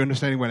 Are you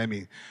understanding what I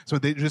mean? So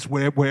they just,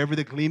 wherever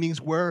the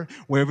gleanings were,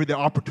 wherever the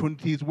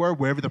opportunities were,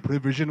 wherever the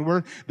provision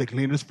were, the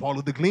gleaners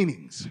followed the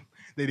gleanings.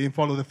 They didn't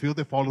follow the field,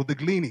 they followed the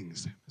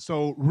gleanings.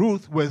 So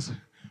Ruth was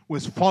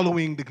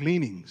following the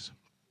gleanings.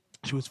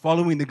 She was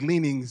following the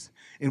gleanings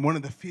in one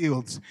of the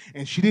fields,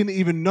 and she didn't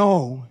even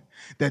know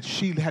that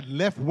she had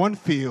left one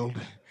field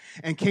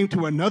and came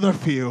to another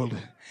field.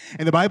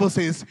 And the Bible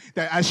says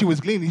that as she was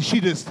gleaning, she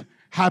just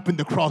happened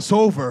to cross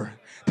over.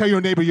 Tell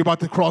your neighbor you're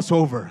about to cross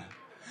over.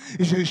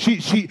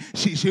 She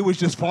was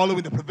just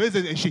following the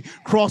provision, and she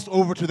crossed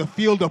over to the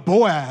field of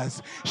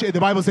Boaz. The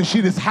Bible says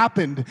she just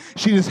happened.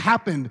 It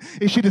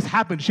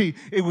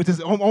was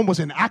just almost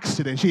an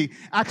accident. She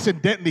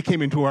accidentally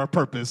came into her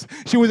purpose.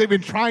 She wasn't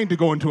even trying to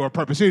go into her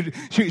purpose.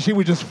 She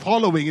was just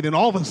following it, and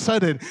all of a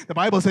sudden, the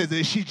Bible says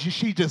that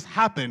she just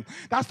happened.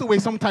 That's the way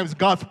sometimes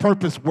God's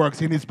purpose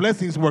works and His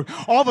blessings work.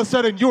 All of a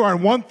sudden, you are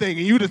in one thing,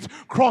 and you just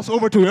cross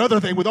over to the other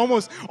thing with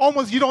almost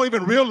you don't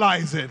even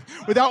realize it,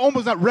 without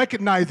almost not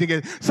recognizing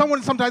it.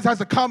 Someone sometimes has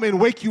to come and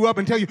wake you up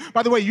and tell you,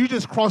 by the way, you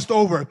just crossed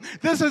over.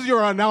 This is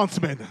your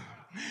announcement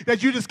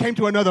that you just came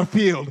to another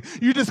field.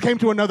 You just came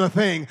to another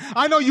thing.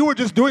 I know you were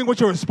just doing what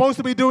you were supposed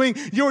to be doing.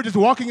 You were just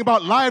walking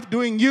about life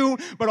doing you,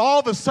 but all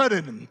of a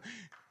sudden,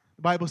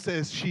 the Bible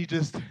says she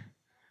just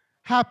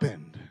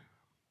happened.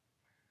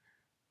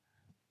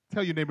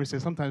 Tell your neighbor, say,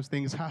 sometimes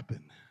things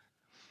happen.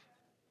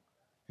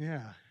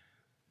 Yeah.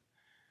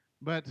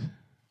 But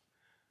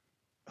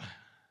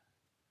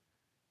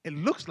it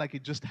looks like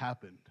it just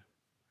happened.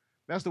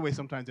 That's the way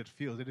sometimes it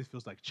feels. It just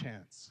feels like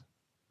chance.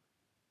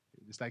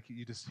 It's like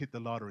you just hit the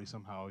lottery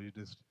somehow.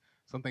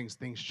 Some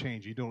things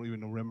change. You don't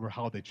even remember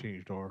how they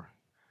changed or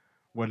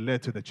what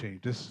led to the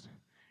change.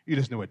 You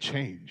just know it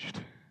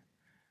changed.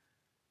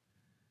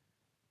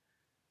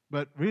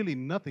 But really,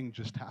 nothing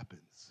just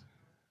happens.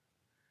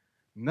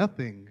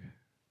 Nothing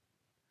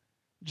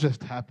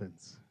just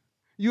happens.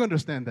 You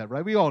understand that,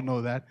 right? We all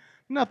know that.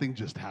 Nothing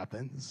just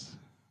happens.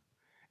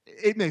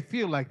 It may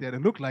feel like that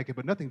and look like it,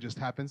 but nothing just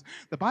happens.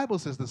 The Bible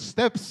says the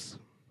steps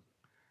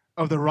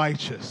of the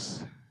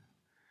righteous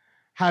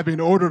have been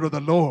ordered of the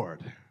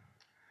Lord.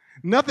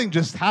 Nothing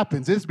just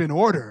happens. It's been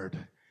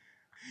ordered.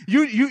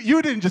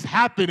 You didn't just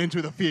happen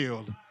into the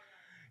field.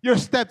 Your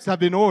steps have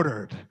been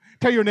ordered.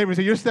 Tell your neighbor,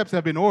 say, your steps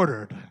have been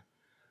ordered.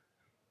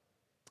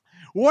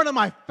 One of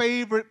my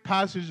favorite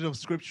passages of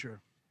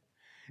Scripture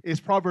is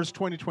Proverbs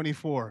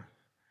 20:24,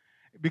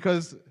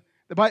 because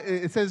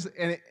it says,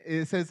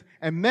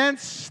 a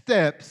man's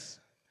steps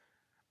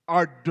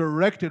are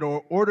directed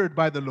or ordered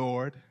by the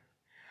Lord.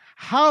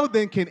 How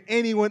then can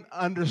anyone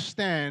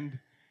understand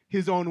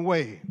his own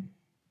way?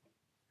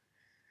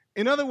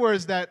 In other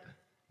words, that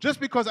just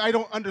because I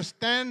don't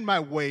understand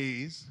my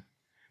ways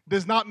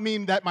does not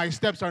mean that my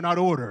steps are not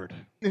ordered.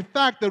 In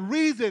fact, the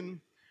reason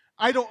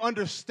I don't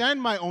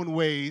understand my own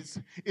ways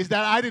is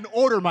that I didn't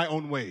order my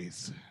own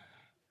ways.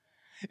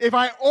 If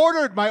I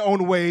ordered my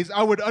own ways,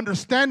 I would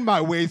understand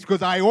my ways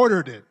because I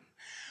ordered it.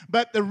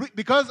 But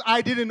because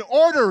I didn't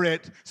order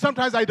it,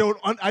 sometimes I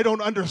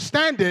don't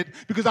understand it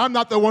because I'm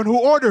not the one who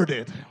ordered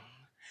it.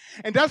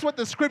 And that's what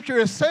the Scripture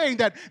is saying,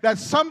 that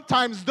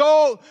sometimes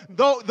though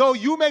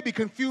you may be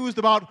confused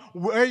about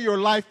where your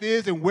life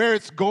is and where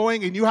it's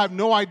going, and you have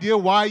no idea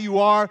why you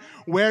are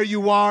where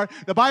you are,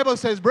 the Bible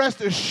says, rest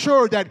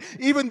assured that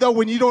even though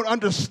when you don't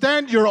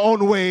understand your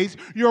own ways,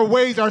 your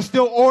ways are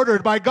still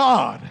ordered by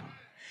God.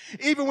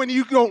 Even when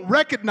you don't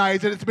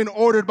recognize it, it's been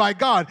ordered by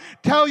God.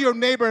 Tell your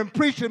neighbor and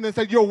preach to them and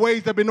say, your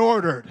ways have been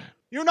ordered.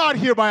 You're not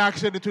here by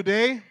accident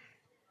today.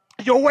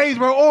 Your ways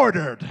were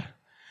ordered.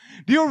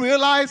 Do you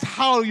realize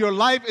how your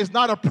life is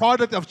not a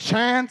product of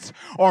chance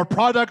or a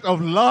product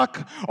of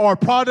luck or a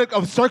product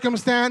of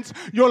circumstance?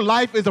 Your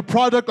life is a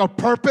product of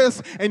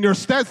purpose, and your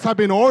steps have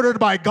been ordered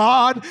by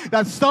God.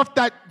 That stuff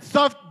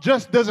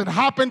just doesn't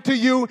happen to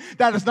you.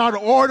 That is not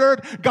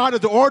ordered. God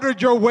has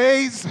ordered your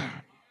ways.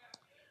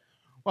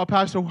 Well,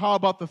 Pastor, how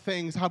about the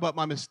things? How about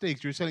my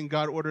mistakes? You're saying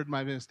God ordered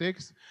my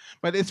mistakes?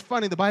 But it's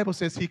funny, the Bible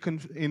says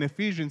in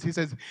Ephesians, he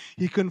says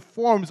he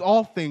conforms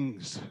all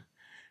things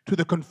to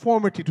the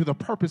conformity to the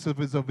purpose of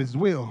his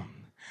will.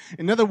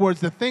 In other words,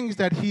 the things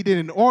that he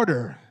didn't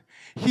order,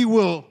 he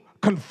will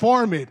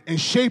conform it and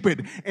shape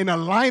it and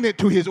align it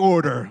to his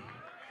order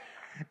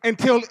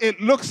until it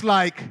looks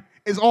like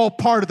it's all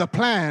part of the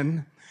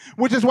plan,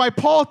 which is why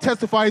Paul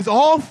testifies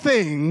all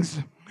things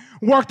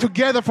work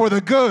together for the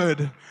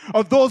good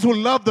of those who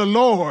love the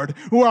Lord,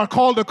 who are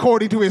called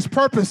according to his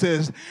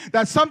purposes,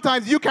 that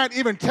sometimes you can't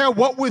even tell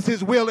what was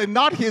his will and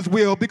not his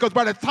will, because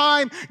by the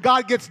time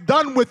God gets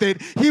done with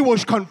it, he will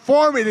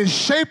conform it and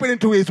shape it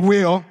into his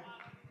will.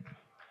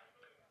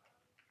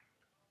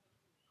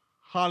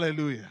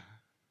 Hallelujah.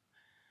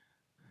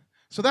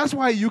 So that's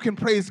why you can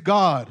praise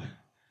God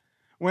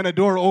when a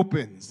door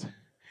opens,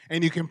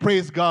 and you can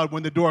praise God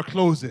when the door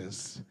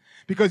closes,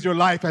 because your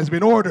life has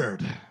been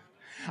ordered.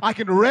 I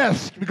can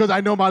rest because I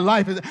know my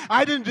life is,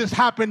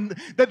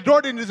 the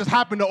door didn't just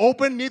happen to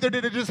open, neither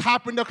did it just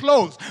happen to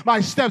close.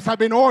 My steps have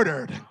been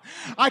ordered.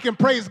 I can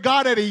praise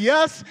God at a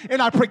yes,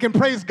 and I can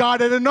praise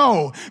God at a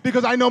no,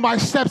 because I know my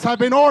steps have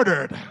been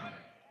ordered.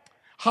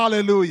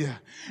 Hallelujah.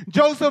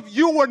 Joseph,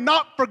 you were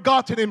not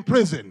forgotten in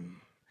prison.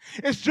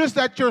 It's just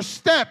that your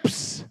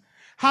steps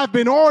have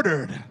been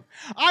ordered.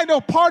 I know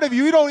part of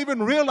you don't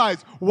even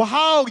realize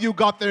how you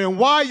got there and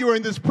why you were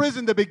in this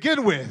prison to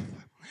begin with.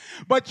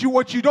 But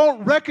what you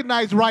don't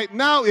recognize right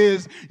now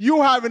is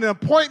you have an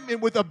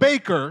appointment with a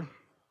baker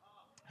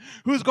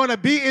who's going to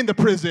be in the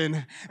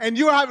prison, and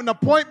you have an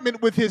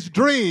appointment with his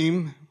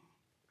dream,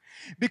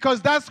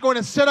 because that's going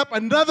to set up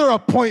another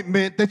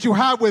appointment that you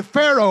have with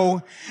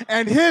Pharaoh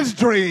and his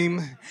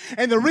dream.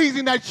 And the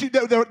reason that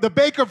the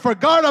baker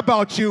forgot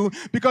about you,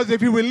 because if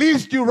he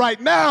released you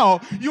right now,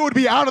 you would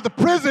be out of the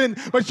prison,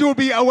 but you would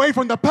be away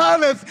from the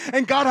palace,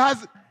 and God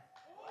has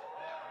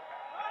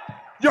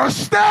your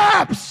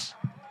steps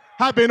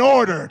have been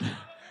ordered.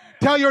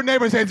 Tell your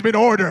neighbor, say it's been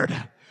ordered.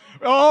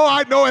 Oh,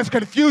 I know it's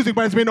confusing,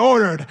 but it's been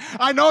ordered.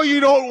 I know you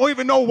don't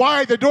even know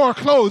why the door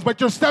closed, but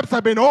your steps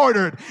have been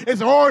ordered.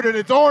 It's ordered,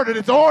 it's ordered,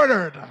 it's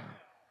ordered.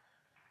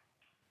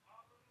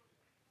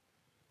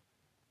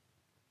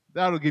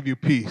 That'll give you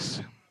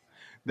peace.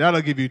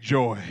 That'll give you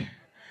joy.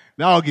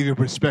 That'll give you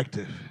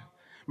perspective.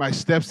 My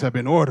steps have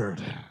been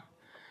ordered.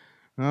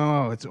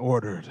 Oh, it's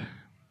ordered.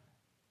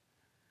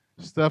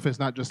 Stuff is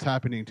not just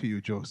happening to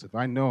you, Joseph.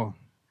 I know.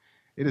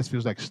 It just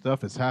feels like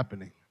stuff is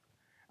happening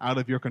out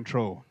of your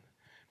control.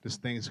 There's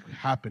things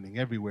happening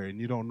everywhere, and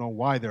you don't know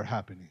why they're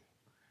happening.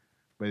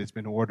 But it's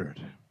been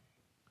ordered.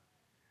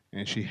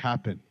 And she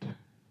happened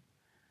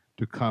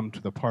to come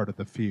to the part of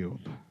the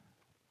field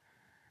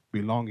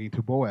belonging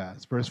to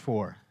Boaz. Verse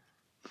 4.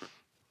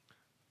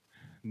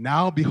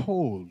 Now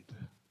behold.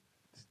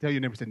 Tell your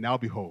neighbor, say, now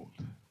behold.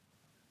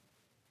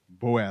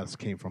 Boaz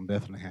came from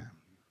Bethlehem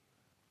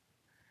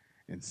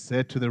and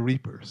said to the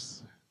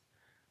reapers,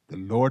 the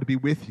Lord be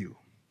with you.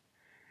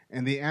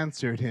 And they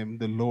answered him,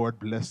 the Lord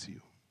bless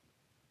you.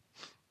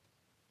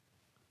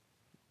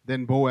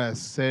 Then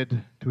Boaz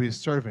said to his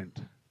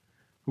servant,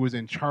 who was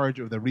in charge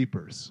of the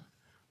reapers,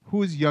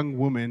 whose young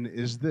woman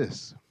is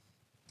this?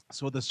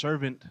 So the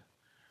servant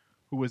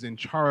who was in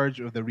charge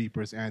of the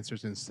reapers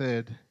answers and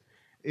said,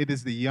 it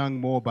is the young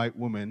Moabite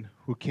woman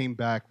who came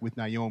back with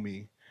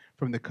Naomi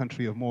from the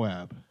country of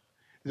Moab.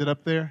 Is it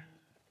up there?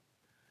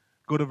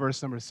 Go to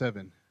verse number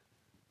 7.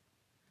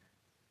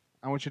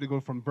 I want you to go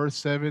from verse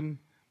 7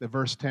 to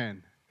verse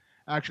 10.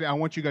 Actually, I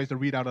want you guys to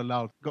read out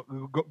aloud.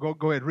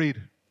 Go ahead,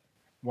 read.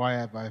 Why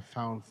have I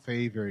found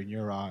favor in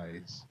your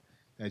eyes,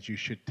 that you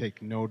should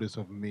take notice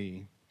of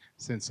me,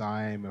 since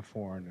I am a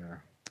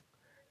foreigner?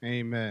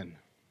 Amen.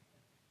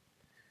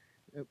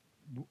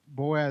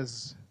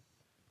 Boaz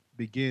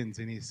begins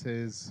and he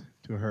says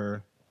to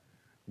her,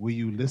 will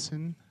you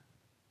listen?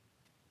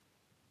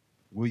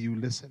 Will you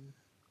listen?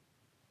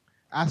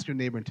 Ask your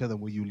neighbor and tell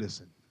them, will you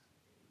listen?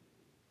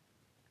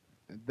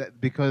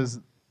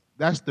 Because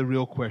that's the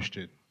real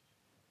question.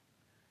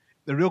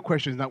 The real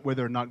question is not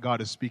whether or not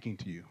God is speaking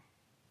to you.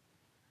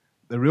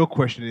 The real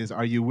question is,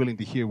 are you willing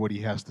to hear what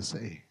he has to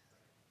say?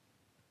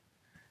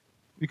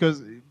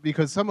 Because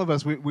some of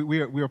us, we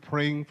are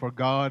praying for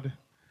God.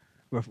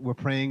 We're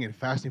praying and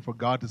fasting for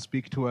God to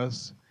speak to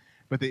us.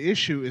 But the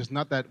issue is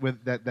not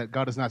that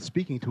God is not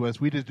speaking to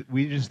us. We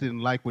just didn't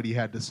like what he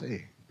had to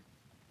say.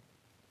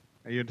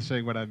 Are you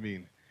understanding what I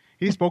mean?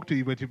 He spoke to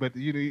you, but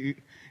he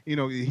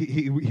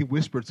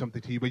whispered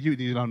something to you, but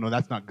you don't know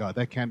that's not God.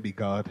 That can't be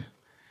God,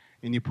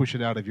 and you push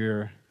it out of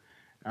your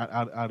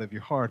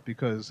heart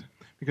because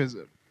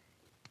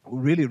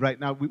really right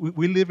now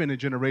we live in a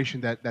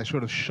generation that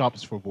sort of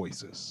shops for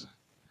voices.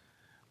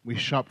 We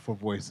shop for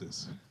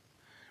voices.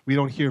 We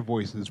don't hear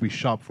voices, we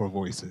shop for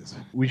voices.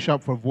 We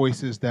shop for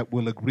voices that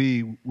will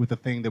agree with the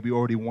thing that we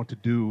already want to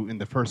do in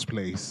the first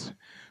place.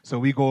 So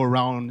we go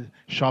around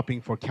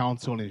shopping for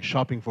counsel and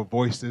shopping for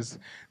voices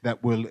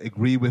that will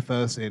agree with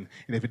us, and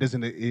if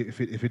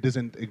it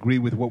doesn't agree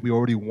with what we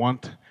already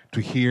want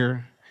to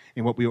hear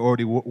and what we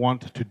already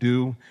want to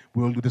do,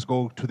 we'll just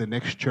go to the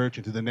next church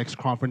and to the next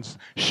conference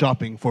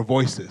shopping for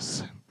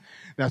voices.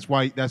 That's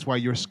why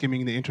you're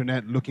skimming the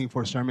internet looking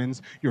for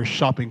sermons. You're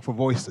shopping for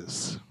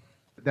voices.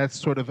 That's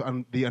sort of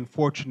the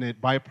unfortunate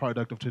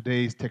byproduct of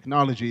today's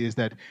technology, is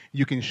that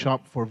you can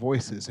shop for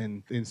voices,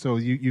 and so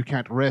you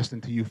can't rest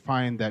until you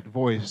find that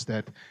voice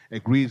that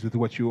agrees with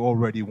what you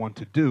already want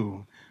to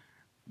do.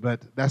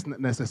 But that's not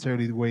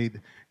necessarily the way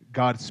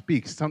God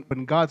speaks.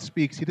 When God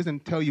speaks, he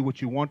doesn't tell you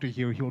what you want to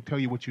hear, he'll tell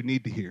you what you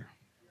need to hear.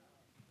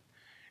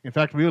 In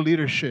fact, real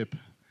leadership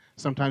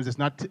sometimes it's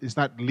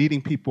not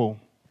leading people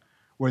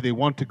where they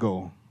want to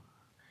go.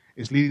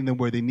 It's leading them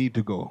where they need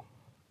to go.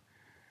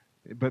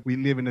 But we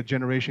live in a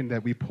generation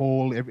that we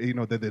poll,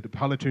 the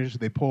politicians,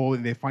 they poll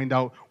and they find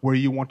out where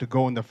you want to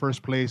go in the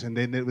first place, and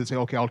then they will say,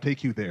 okay, I'll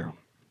take you there.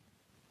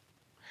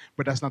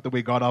 But that's not the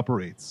way God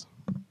operates.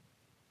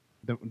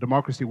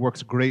 Democracy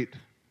works great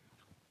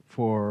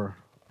for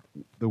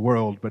the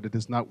world, but it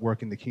does not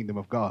work in the kingdom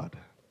of God.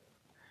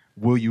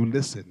 Will you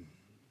listen?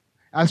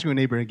 Ask your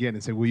neighbor again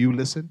and say, will you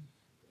listen?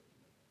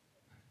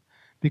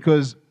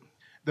 Because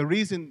the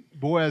reason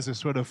Boaz is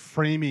sort of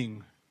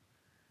framing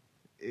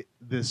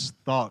this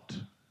thought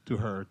to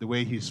her, the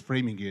way he's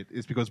framing it,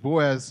 is because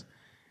Boaz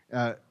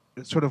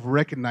sort of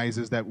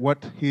recognizes that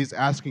what he's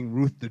asking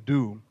Ruth to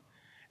do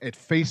at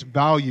face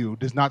value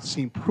does not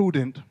seem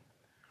prudent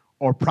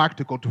or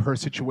practical to her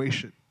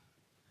situation.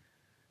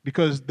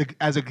 Because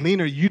as a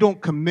gleaner, you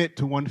don't commit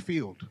to one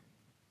field.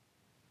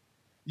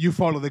 You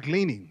follow the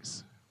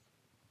gleanings.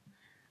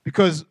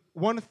 Because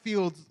one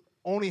field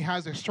only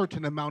has a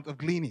certain amount of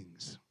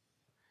gleanings.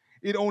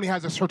 It only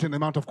has a certain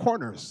amount of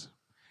corners.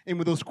 And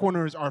when those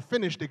corners are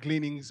finished, the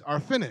gleanings are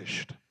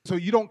finished. So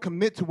you don't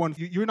commit to one.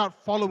 You're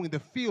not following the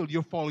field,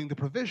 you're following the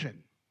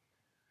provision.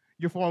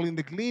 You're following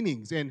the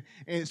gleanings. And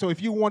so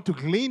if you want to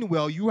glean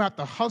well, you have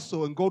to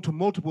hustle and go to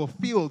multiple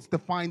fields to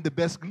find the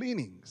best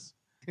gleanings.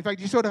 In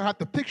fact, you sort of have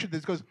to picture this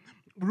because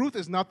Ruth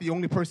is not the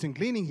only person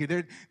gleaning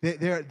here.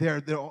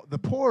 They're the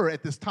poor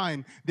at this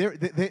time. They're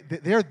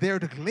there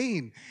to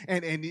glean.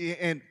 And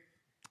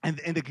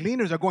the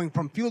gleaners are going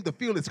from field to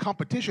field. It's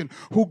competition.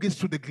 Who gets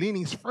to the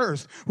gleanings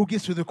first? Who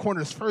gets to the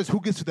corners first? Who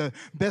gets to the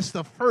best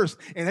stuff first?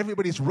 And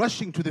everybody's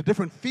rushing to the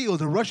different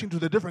fields and rushing to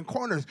the different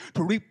corners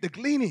to reap the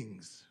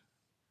gleanings.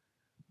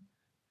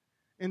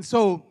 And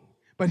so,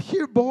 but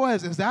here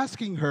Boaz is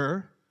asking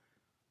her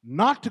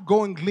not to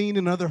go and glean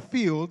in other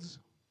fields,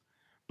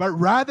 but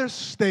rather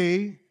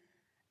stay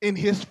in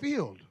his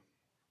field.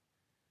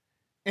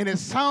 And it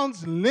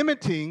sounds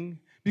limiting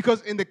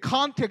because in the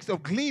context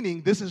of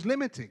gleaning, this is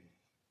limiting.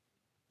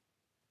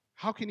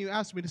 How can you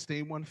ask me to stay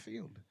in one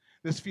field?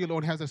 This field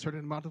only has a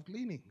certain amount of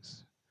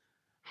gleanings.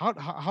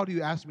 How do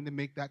you ask me to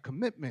make that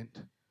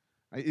commitment?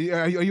 Are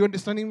you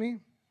understanding me?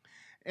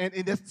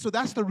 So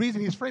that's the reason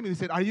he's framing. He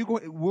said, are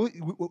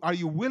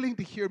you willing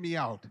to hear me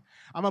out?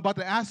 I'm about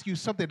to ask you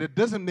something that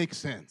doesn't make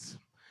sense.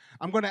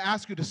 I'm going to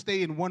ask you to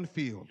stay in one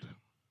field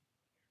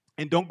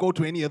and don't go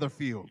to any other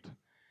field.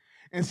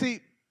 And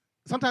see,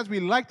 sometimes we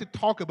like to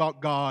talk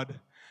about God,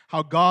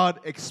 how God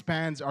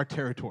expands our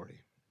territory.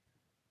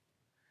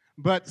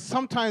 But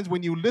sometimes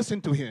when you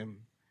listen to him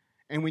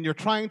and when you're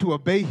trying to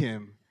obey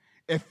him,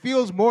 it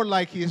feels more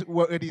like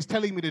what he's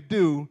telling me to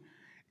do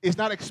is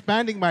not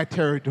expanding my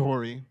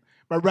territory,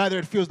 but rather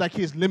it feels like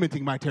he's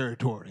limiting my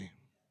territory.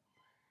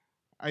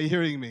 Are you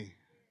hearing me?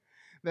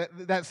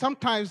 That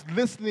sometimes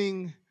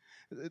listening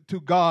to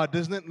God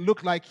doesn't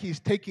look like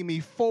he's taking me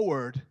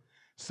forward.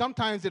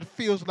 Sometimes it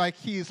feels like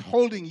he's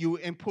holding you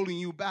and pulling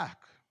you back.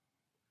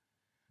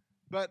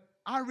 But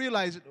I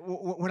realized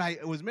when I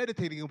was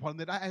meditating upon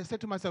that, I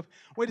said to myself,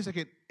 wait a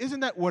second,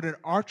 isn't that what an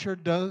archer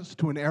does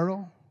to an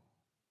arrow?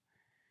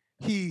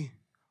 He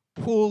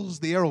pulls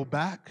the arrow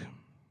back.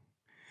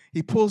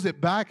 He pulls it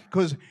back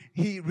because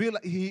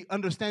he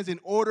understands in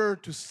order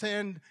to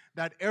send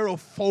that arrow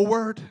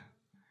forward,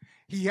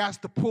 he has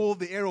to pull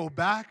the arrow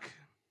back.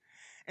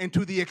 And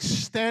to the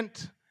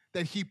extent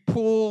that he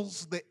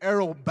pulls the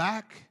arrow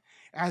back,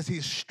 as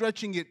he's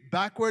stretching it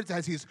backwards,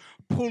 as he's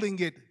pulling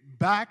it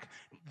back,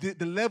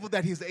 the level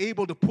that he's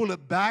able to pull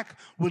it back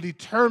will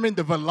determine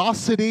the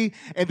velocity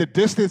and the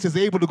distance is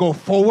able to go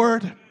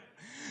forward.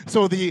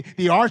 So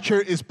the archer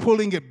is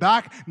pulling it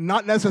back,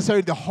 not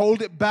necessarily to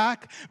hold it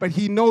back, but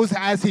he knows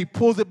as he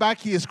pulls it back,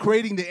 he is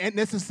creating the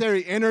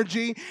necessary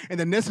energy and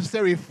the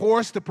necessary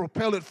force to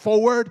propel it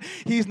forward.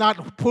 He's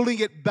not pulling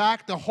it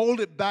back to hold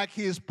it back.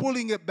 He is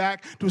pulling it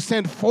back to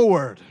send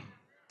forward.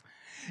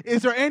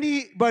 Is there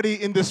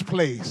anybody in this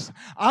place?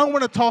 I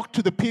want to talk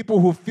to the people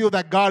who feel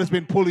that God has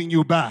been pulling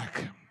you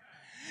back.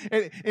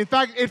 In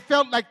fact, it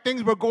felt like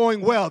things were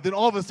going well. Then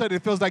all of a sudden,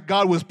 it feels like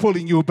God was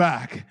pulling you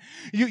back.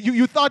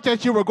 You thought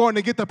that you were going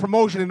to get the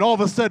promotion, and all of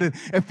a sudden,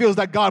 it feels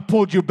like God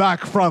pulled you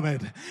back from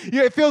it.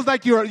 It feels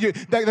like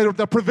that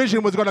the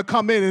provision was going to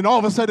come in, and all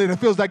of a sudden, it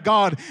feels like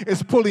God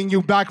is pulling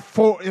you back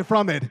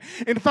from it.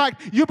 In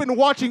fact, you've been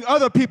watching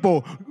other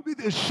people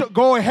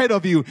go ahead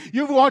of you.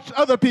 You've watched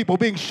other people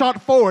being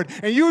shot forward,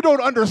 and you don't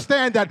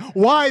understand that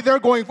why they're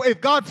going. If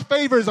God's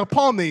favor is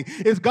upon me,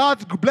 if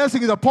God's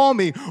blessing is upon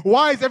me,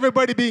 why is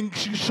everybody being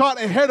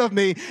shot ahead of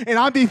me and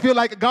I feel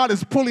like God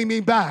is pulling me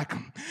back?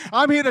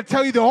 I'm here to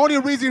tell you the only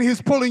reason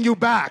he's pulling you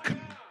back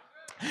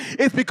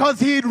is because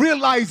he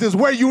realizes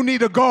where you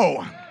need to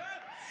go.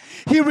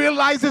 He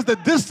realizes the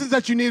distance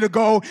that you need to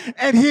go,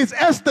 and he's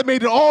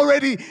estimated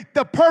already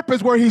the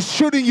purpose where he's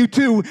shooting you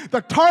to,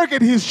 the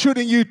target he's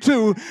shooting you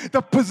to,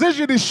 the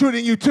position he's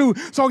shooting you to.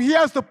 So he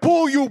has to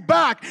pull you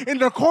back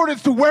in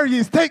accordance to where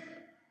he's taking.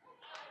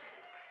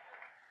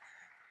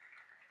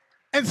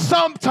 And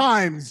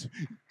sometimes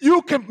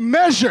you can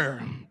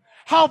measure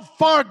how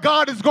far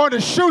God is going to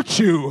shoot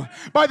you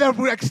by the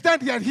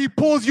extent that he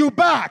pulls you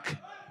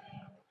back.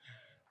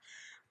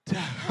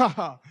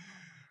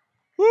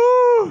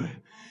 Woo.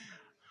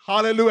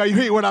 Hallelujah. You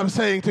hear what I'm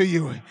saying to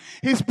you?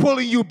 He's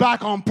pulling you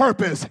back on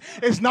purpose.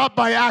 It's not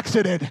by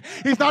accident.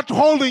 He's not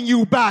holding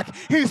you back.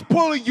 He's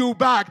pulling you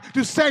back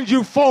to send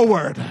you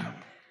forward.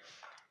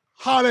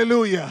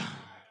 Hallelujah.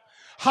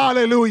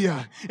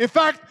 Hallelujah. In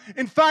fact,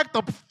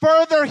 the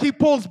further he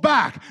pulls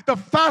back, the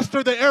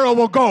faster the arrow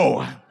will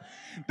go.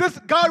 This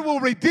God will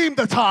redeem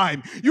the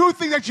time. You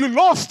think that you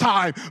lost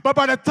time, but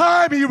by the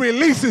time he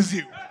releases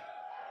you,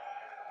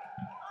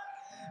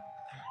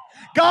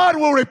 God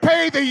will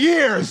repay the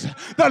years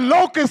the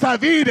locusts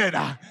have eaten.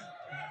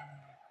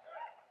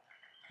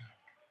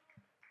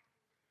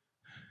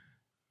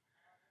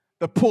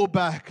 The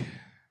pullback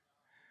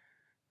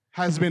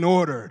has been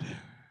ordered.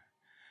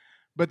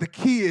 But the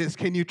key is,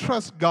 can you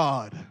trust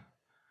God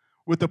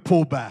with the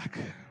pullback?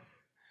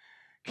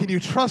 Can you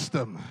trust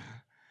him?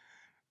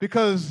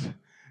 Because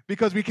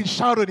we can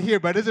shout it here,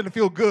 but doesn't it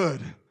feel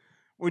good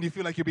when you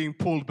feel like you're being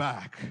pulled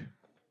back?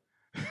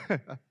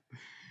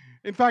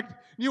 In fact,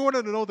 you want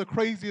to know the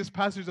craziest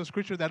passage of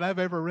scripture that I've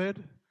ever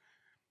read?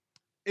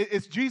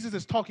 It's Jesus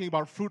is talking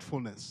about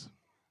fruitfulness.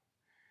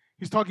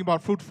 He's talking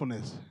about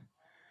fruitfulness.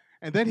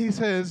 And then he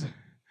says,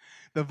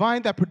 the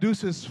vine that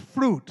produces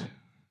fruit,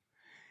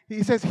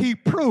 he says he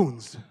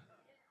prunes.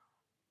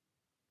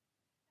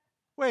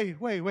 Wait.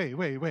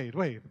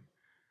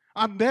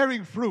 I'm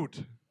bearing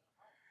fruit.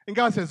 And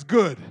God says,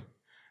 good.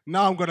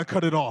 Now I'm going to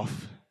cut it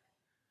off.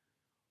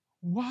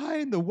 Why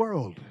in the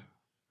world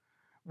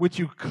would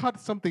you cut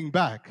something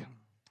back?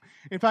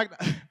 In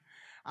fact,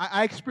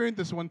 I experienced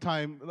this one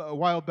time a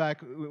while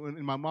back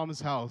in my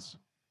mom's house,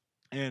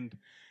 and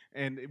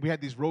we had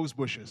these rose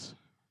bushes.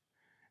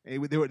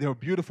 And they were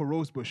beautiful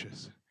rose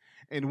bushes.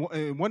 And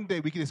one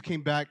day we just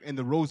came back and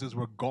the roses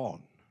were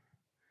gone.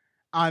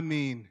 I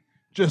mean,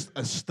 just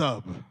a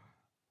stub.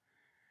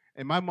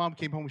 And my mom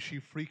came home, she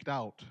freaked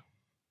out.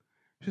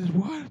 She said,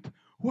 what?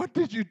 What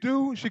did you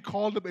do? She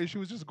called him and she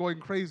was just going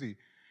crazy.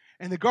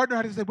 And the gardener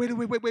had to say,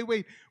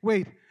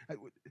 wait.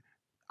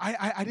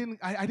 I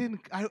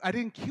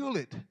didn't kill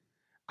it.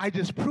 I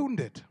just pruned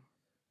it.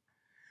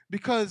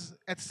 Because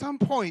at some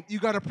point you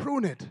got to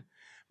prune it.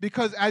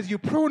 Because as you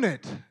prune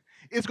it,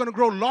 it's going to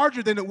grow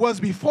larger than it was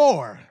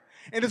before.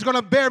 And it's going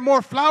to bear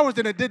more flowers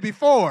than it did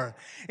before.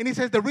 And he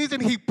says the reason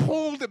he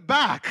pulled it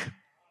back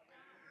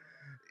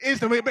is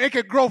to make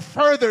it grow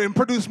further and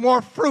produce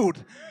more fruit.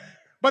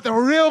 But the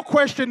real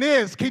question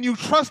is, can you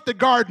trust the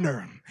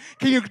gardener?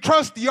 Can you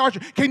trust the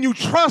archer? Can you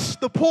trust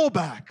the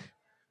pullback?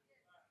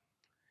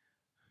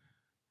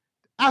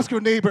 Ask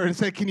your neighbor and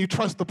say, can you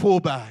trust the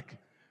pullback?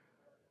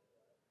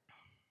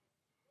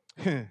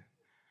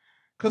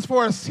 Because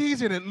for a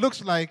season, it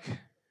looks like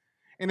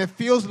and it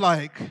feels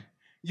like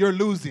you're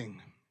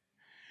losing.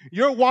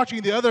 You're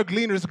watching the other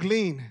gleaners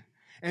glean,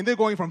 and they're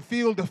going from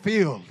field to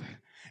field,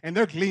 and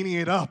they're gleaning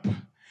it up.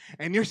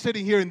 And you're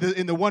sitting here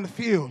in the one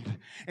field,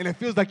 and it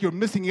feels like you're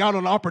missing out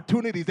on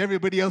opportunities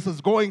everybody else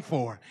is going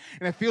for.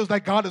 And it feels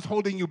like God is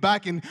holding you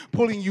back and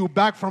pulling you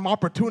back from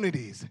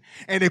opportunities.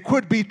 And it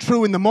could be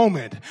true in the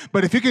moment.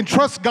 But if you can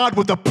trust God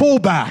with the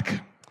pullback,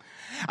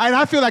 and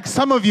I feel like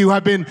some of you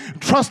have been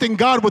trusting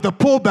God with a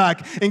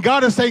pullback, and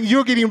God is saying,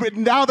 you're getting,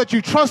 now that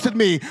you trusted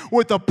me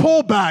with a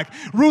pullback,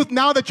 Ruth,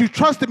 now that you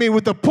trusted me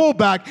with the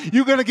pullback,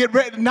 you're going to get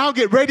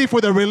ready for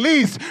the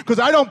release, because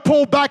I don't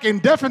pull back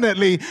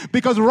indefinitely,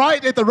 because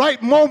right at the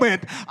right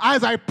moment,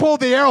 as I pull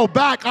the arrow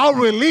back, I'll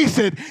release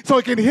it so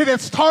it can hit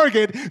its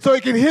target, so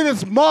it can hit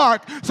its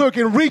mark, so it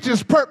can reach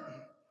its purpose.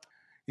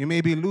 You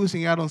may be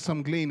losing out on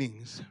some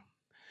gleanings,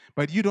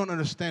 but you don't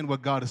understand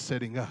what God is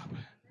setting up.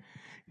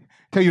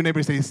 Tell your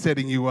neighbor, say, he's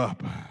setting you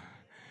up.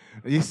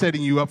 He's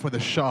setting you up for the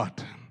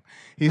shot.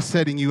 He's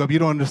setting you up. You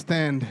don't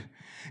understand.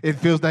 It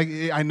feels like,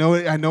 I know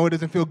it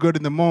doesn't feel good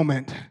in the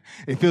moment.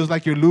 It feels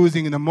like you're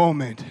losing in the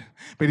moment.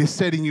 But he's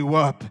setting you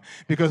up.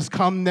 Because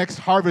come next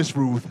harvest,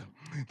 Ruth,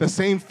 the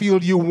same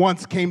field you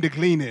once came to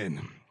glean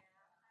in,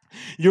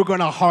 you're going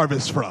to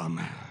harvest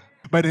from.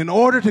 But in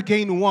order to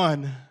gain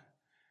one,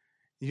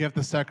 you have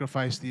to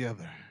sacrifice the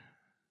other.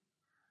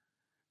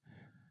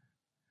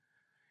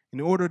 In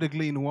order to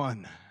glean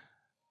one,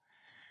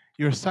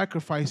 you're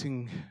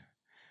sacrificing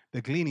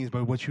the gleanings,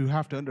 but what you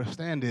have to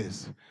understand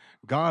is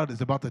God is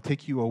about to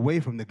take you away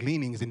from the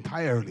gleanings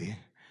entirely.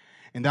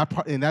 And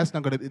that's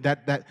not going to,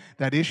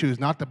 that issue is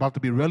not about to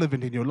be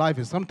relevant in your life.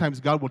 And sometimes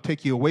God will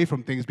take you away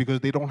from things because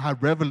they don't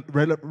have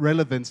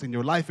relevance in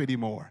your life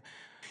anymore.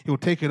 He'll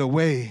take it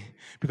away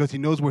because he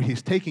knows where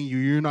he's taking you.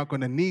 You're not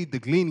going to need the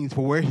gleanings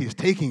for where he's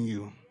taking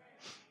you.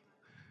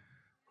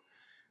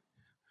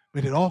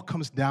 But it all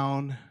comes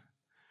down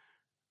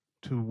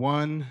to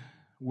one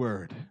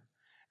word,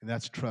 and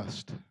that's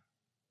trust.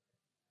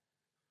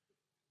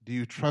 Do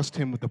you trust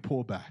him with the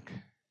pullback?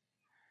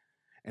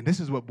 And this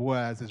is what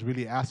Boaz is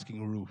really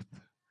asking Ruth.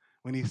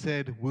 When he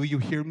said, will you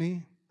hear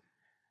me?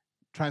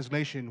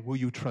 Translation, will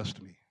you trust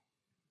me?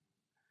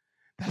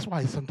 That's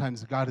why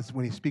sometimes God is,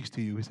 when he speaks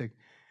to you,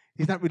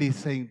 he's not really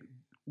saying,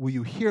 will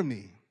you hear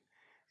me?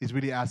 He's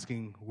really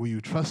asking, will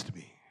you trust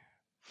me?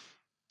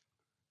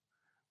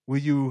 Will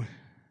you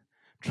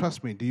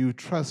trust me? Do you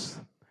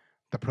trust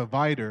the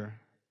provider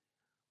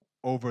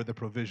over the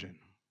provision?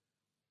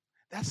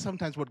 That's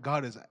sometimes what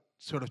God is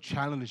sort of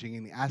challenging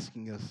and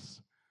asking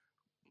us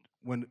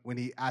when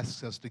he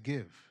asks us to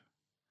give.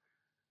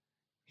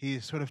 He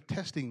is sort of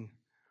testing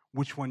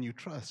which one you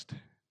trust.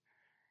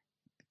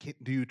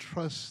 Do you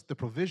trust the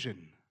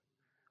provision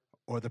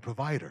or the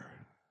provider?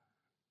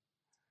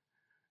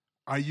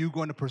 Are you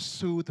going to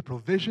pursue the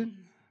provision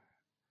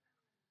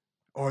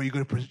or are you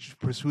going to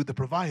pursue the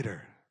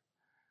provider?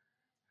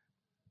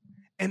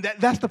 And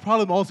that's the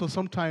problem also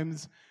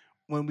sometimes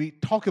when we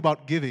talk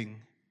about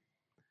giving,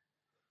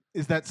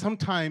 is that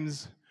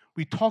sometimes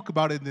we talk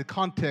about it in the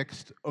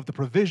context of the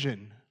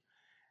provision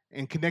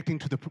and connecting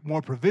to the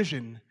more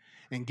provision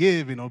and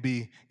give, and it'll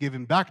be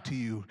given back to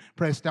you,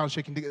 pressed down,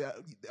 shaking together.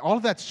 All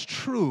of that's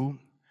true,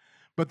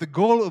 but the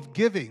goal of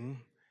giving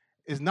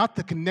is not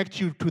to connect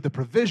you to the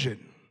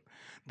provision.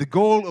 The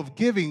goal of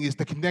giving is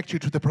to connect you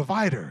to the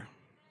provider.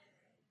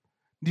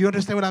 Do you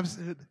understand what I'm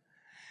saying?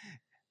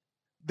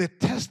 The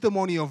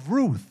testimony of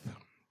Ruth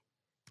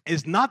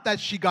is not that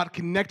she got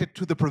connected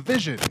to the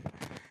provision.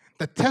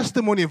 The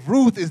testimony of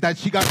Ruth is that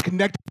she got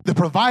connected to the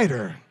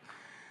provider.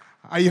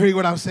 Are you hearing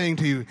what I'm saying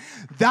to you?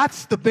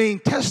 That's the main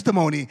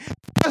testimony.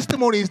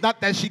 Testimony is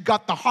not that she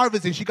got the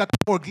harvest and she got the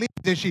 4 gleanings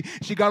and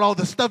she got all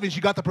the stuff and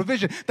she got the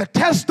provision. The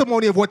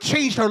testimony of what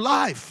changed her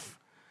life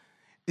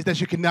is that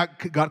she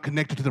got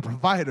connected to the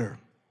provider.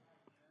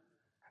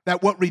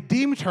 That what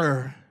redeemed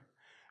her,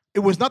 it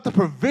was not the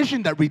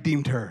provision that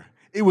redeemed her.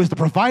 It was the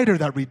provider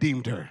that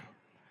redeemed her.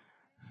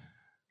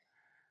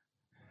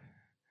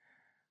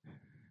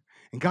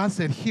 And God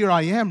said, here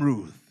I am,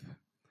 Ruth,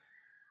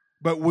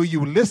 but will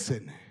you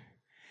listen?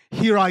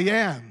 Here I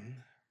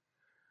am,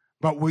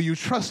 but will you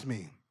trust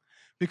me?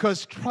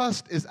 Because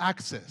trust is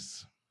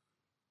access.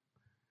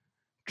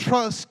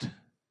 Trust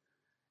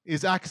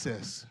is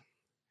access.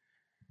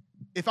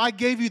 If I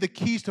gave you the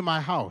keys to my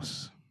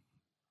house,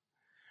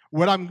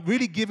 what I'm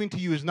really giving to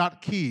you is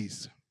not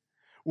keys.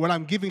 What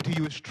I'm giving to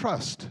you is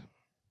trust.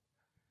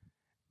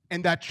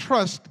 And that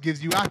trust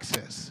gives you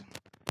access.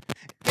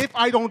 If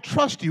I don't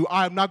trust you,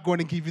 I'm not going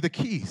to give you the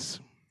keys.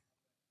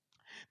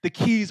 The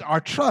keys are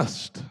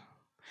trust.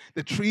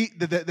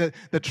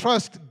 The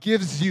trust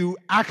gives you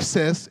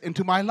access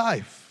into my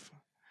life.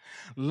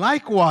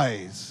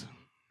 Likewise,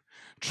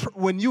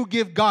 when you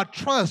give God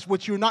trust,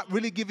 what you're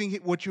really giving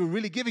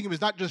him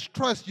is not just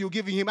trust, you're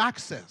giving him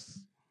access.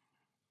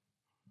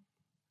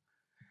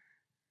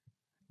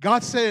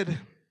 God said,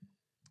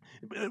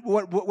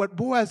 what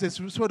Boaz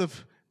is sort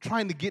of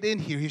trying to get in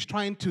here, he's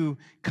trying to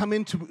come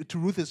into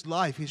Ruth's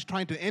life, he's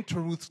trying to enter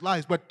Ruth's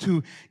life, but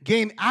to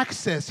gain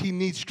access, he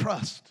needs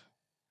trust.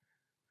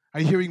 Are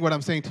you hearing what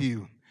I'm saying to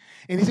you?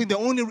 And he's saying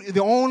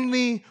the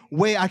only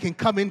way I can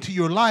come into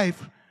your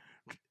life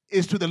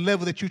is to the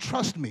level that you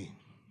trust me.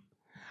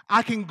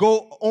 I can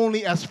go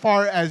only as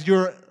far as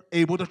you're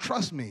able to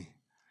trust me.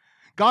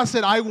 God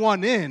said, I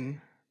want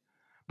in,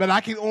 but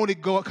I can only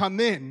come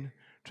in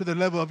to the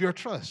level of your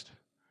trust.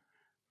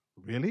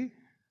 Really?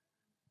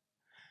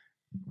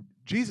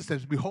 Jesus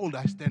says, behold,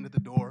 I stand at the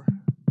door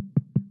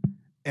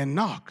and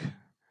knock.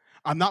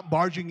 I'm not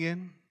barging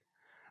in.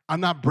 I'm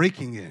not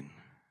breaking in.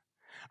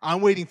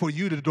 I'm waiting for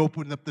you to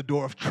open up the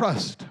door of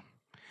trust.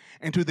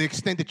 And to the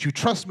extent that you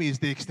trust me is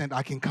the extent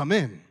I can come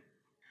in.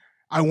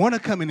 I want to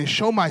come in and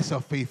show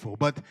myself faithful,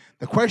 but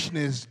the question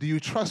is, do you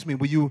trust me?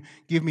 Will you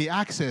give me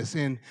access?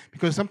 And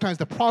because sometimes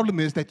the problem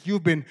is that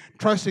you've been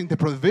trusting the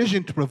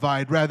provision to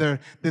provide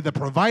rather than the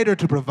provider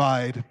to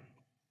provide.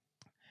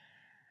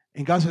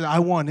 And God says, I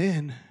want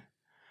in,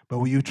 but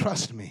will you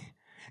trust me?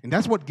 And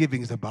that's what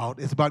giving is about.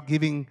 It's about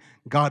giving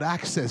God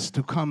access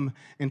to come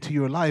into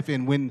your life.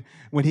 And when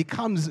he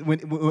comes,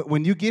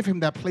 when you give him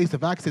that place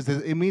of access,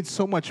 it means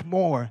so much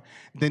more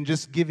than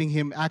just giving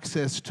him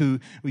access to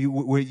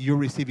where you're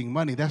receiving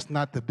money. That's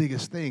not the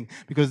biggest thing.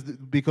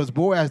 Because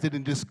Boaz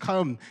didn't just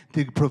come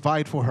to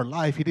provide for her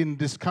life. He didn't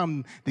just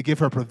come to give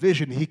her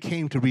provision. He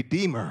came to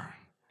redeem her.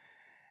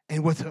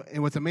 And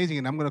what's amazing,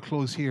 and I'm going to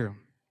close here,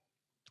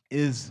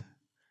 is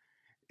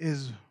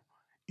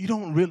you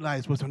don't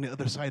realize what's on the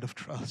other side of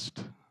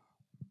trust.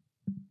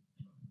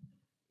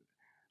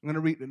 I'm going to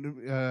read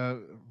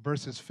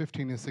verses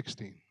 15 and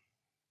 16.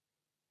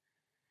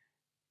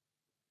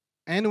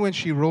 And when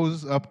she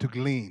rose up to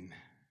glean,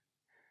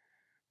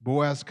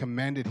 Boaz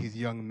commanded his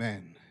young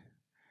men,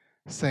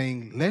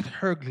 saying, let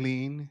her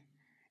glean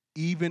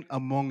even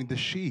among the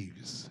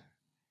sheaves,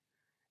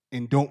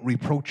 and don't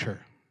reproach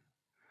her.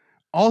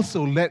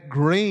 Also let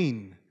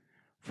grain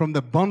from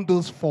the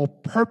bundles fall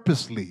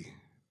purposely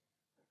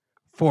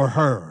for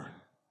her.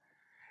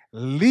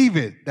 Leave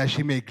it that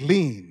she may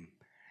glean,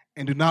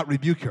 and do not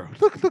rebuke her.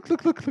 Look.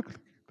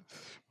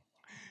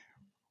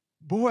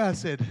 Boaz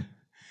said,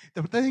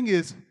 the thing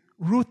is,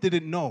 Ruth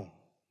didn't know.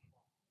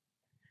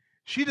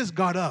 She just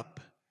got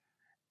up,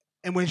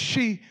 and when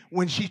she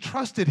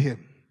trusted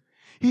him,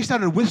 he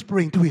started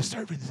whispering to his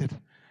servant. He said,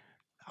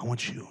 I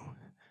want you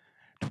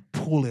to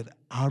pull it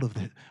out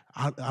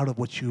of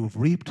what you've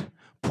reaped,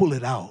 pull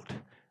it out,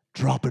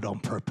 drop it on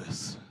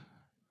purpose,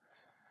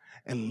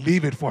 and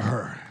leave it for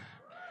her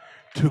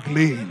to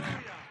glean.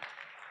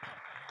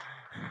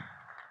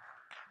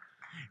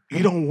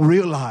 You don't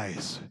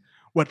realize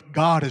what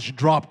God has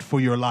dropped for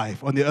your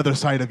life on the other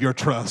side of your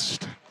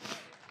trust.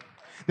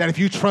 That if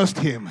you trust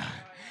Him,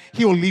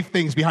 He will leave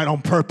things behind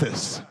on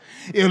purpose.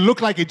 It'll look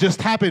like it just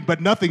happened,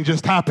 but nothing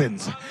just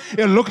happens.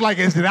 It'll look like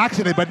it's an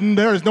accident, but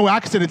there is no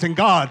accident in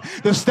God.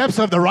 The steps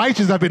of the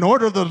righteous have been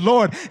ordered of the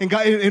Lord.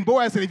 And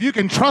Boaz said, if you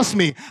can trust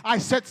me, I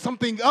set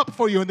something up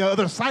for you on the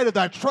other side of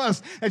that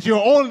trust that you'll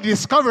only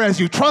discover as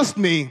you trust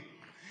me.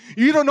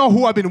 You don't know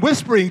who I've been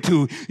whispering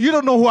to. You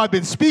don't know who I've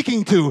been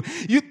speaking to.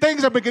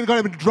 Things are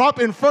going to drop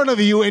in front of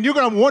you, and you're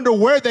going to wonder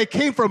where they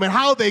came from and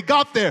how they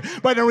got there.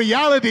 But in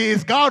reality,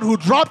 it's God who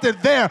dropped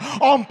it there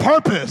on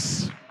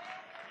purpose.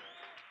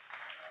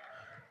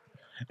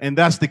 And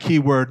that's the key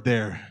word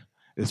there,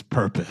 is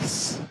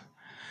purpose.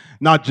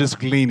 Not just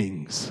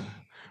gleanings,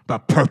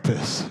 but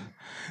purpose.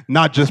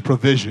 Not just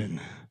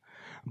provision,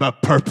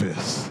 but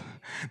purpose.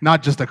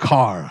 Not just a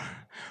car,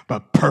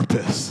 but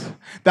purpose.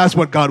 That's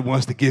what God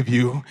wants to give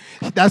you.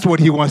 That's what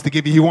He wants to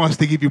give you. He wants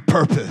to give you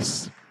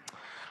purpose.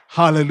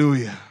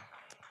 Hallelujah.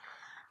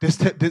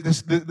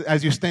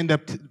 As you stand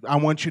up, I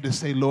want you to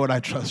say, Lord, I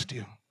trust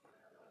you.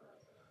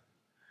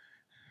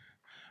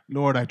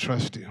 Lord, I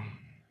trust you.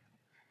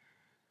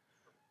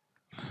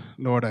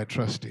 Lord, I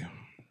trust you.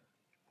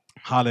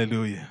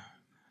 Hallelujah.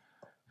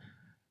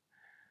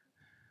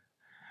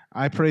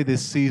 I pray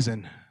this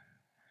season,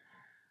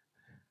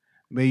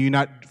 may you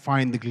not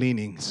find the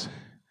gleanings.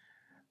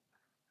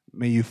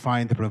 May you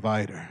find the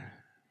provider.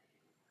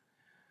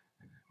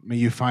 May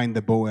you find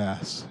the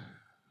Boaz.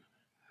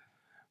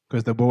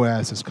 Because the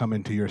Boaz is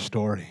coming to your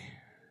story.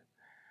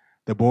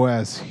 The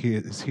Boaz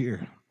is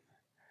here.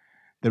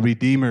 The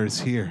Redeemer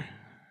is here.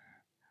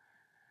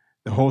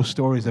 The whole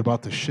story is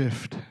about to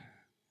shift.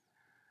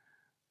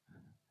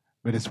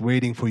 But it's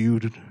waiting for you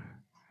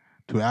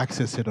to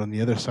access it on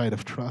the other side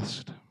of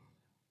trust.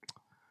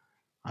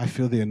 I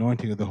feel the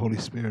anointing of the Holy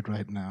Spirit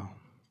right now.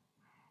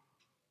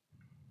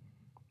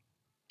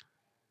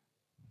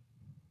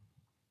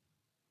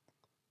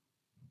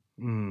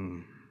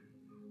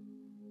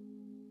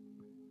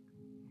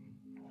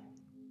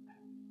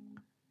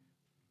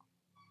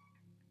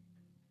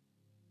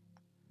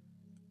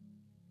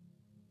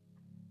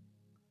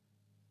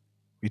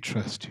 We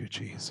trust you,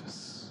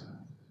 Jesus.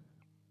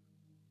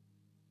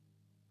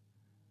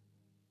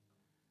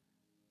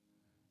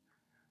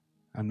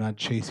 I'm not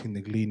chasing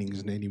the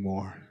gleanings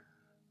anymore.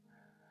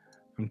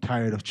 I'm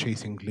tired of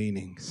chasing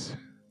gleanings,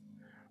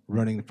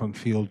 running from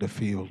field to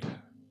field,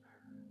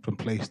 from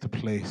place to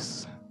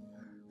place,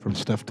 from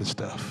stuff to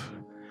stuff.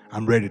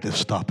 I'm ready to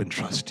stop and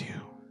trust you,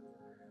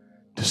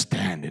 to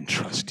stand and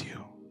trust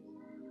you,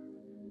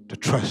 to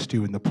trust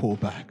you in the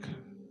pullback.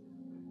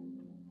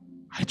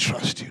 I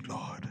trust you,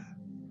 Lord.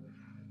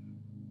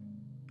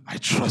 I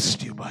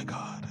trust you, my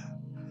God.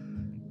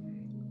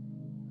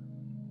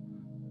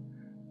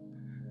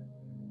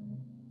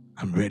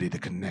 I'm ready to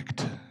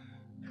connect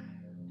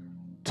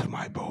to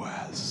my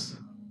Boaz.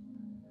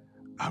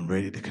 I'm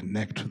ready to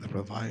connect to the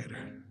provider.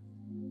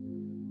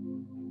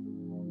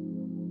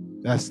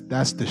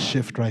 That's the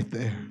shift right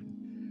there.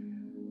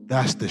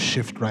 That's the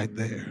shift right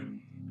there.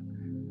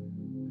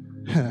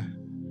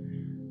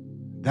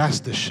 That's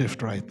the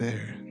shift right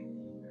there.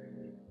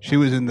 She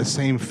was in the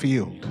same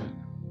field,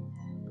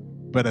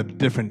 but a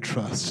different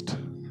trust.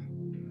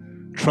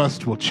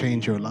 Trust will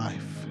change your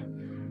life.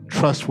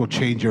 Trust will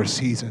change your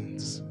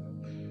seasons.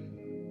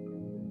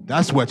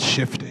 That's what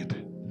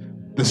shifted.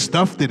 The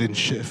stuff didn't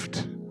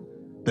shift.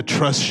 The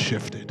trust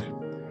shifted.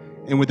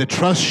 And when the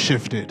trust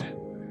shifted,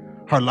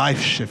 her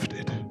life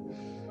shifted.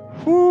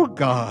 Oh,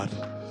 God.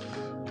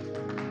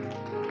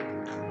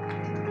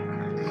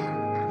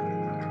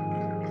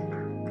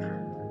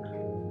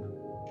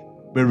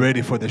 We're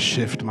ready for the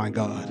shift, my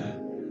God.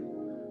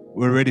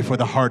 We're ready for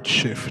the heart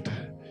shift.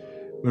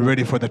 We're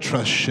ready for the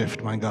trust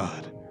shift, my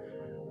God.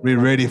 We're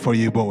ready for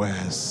you,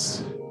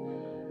 Boaz.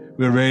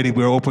 We're ready.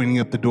 We're opening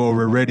up the door.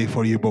 We're ready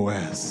for you,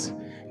 Boaz.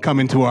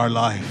 Come into our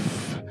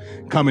life.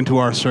 Come into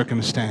our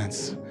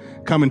circumstance.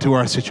 Come into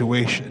our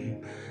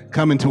situation.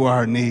 Come into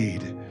our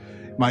need.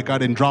 My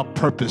God, and drop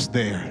purpose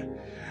there.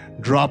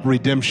 Drop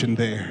redemption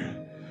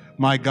there.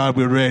 My God,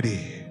 we're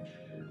ready.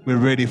 We're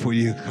ready for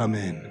you to come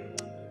in.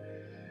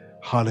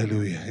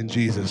 Hallelujah. In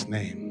Jesus'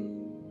 name.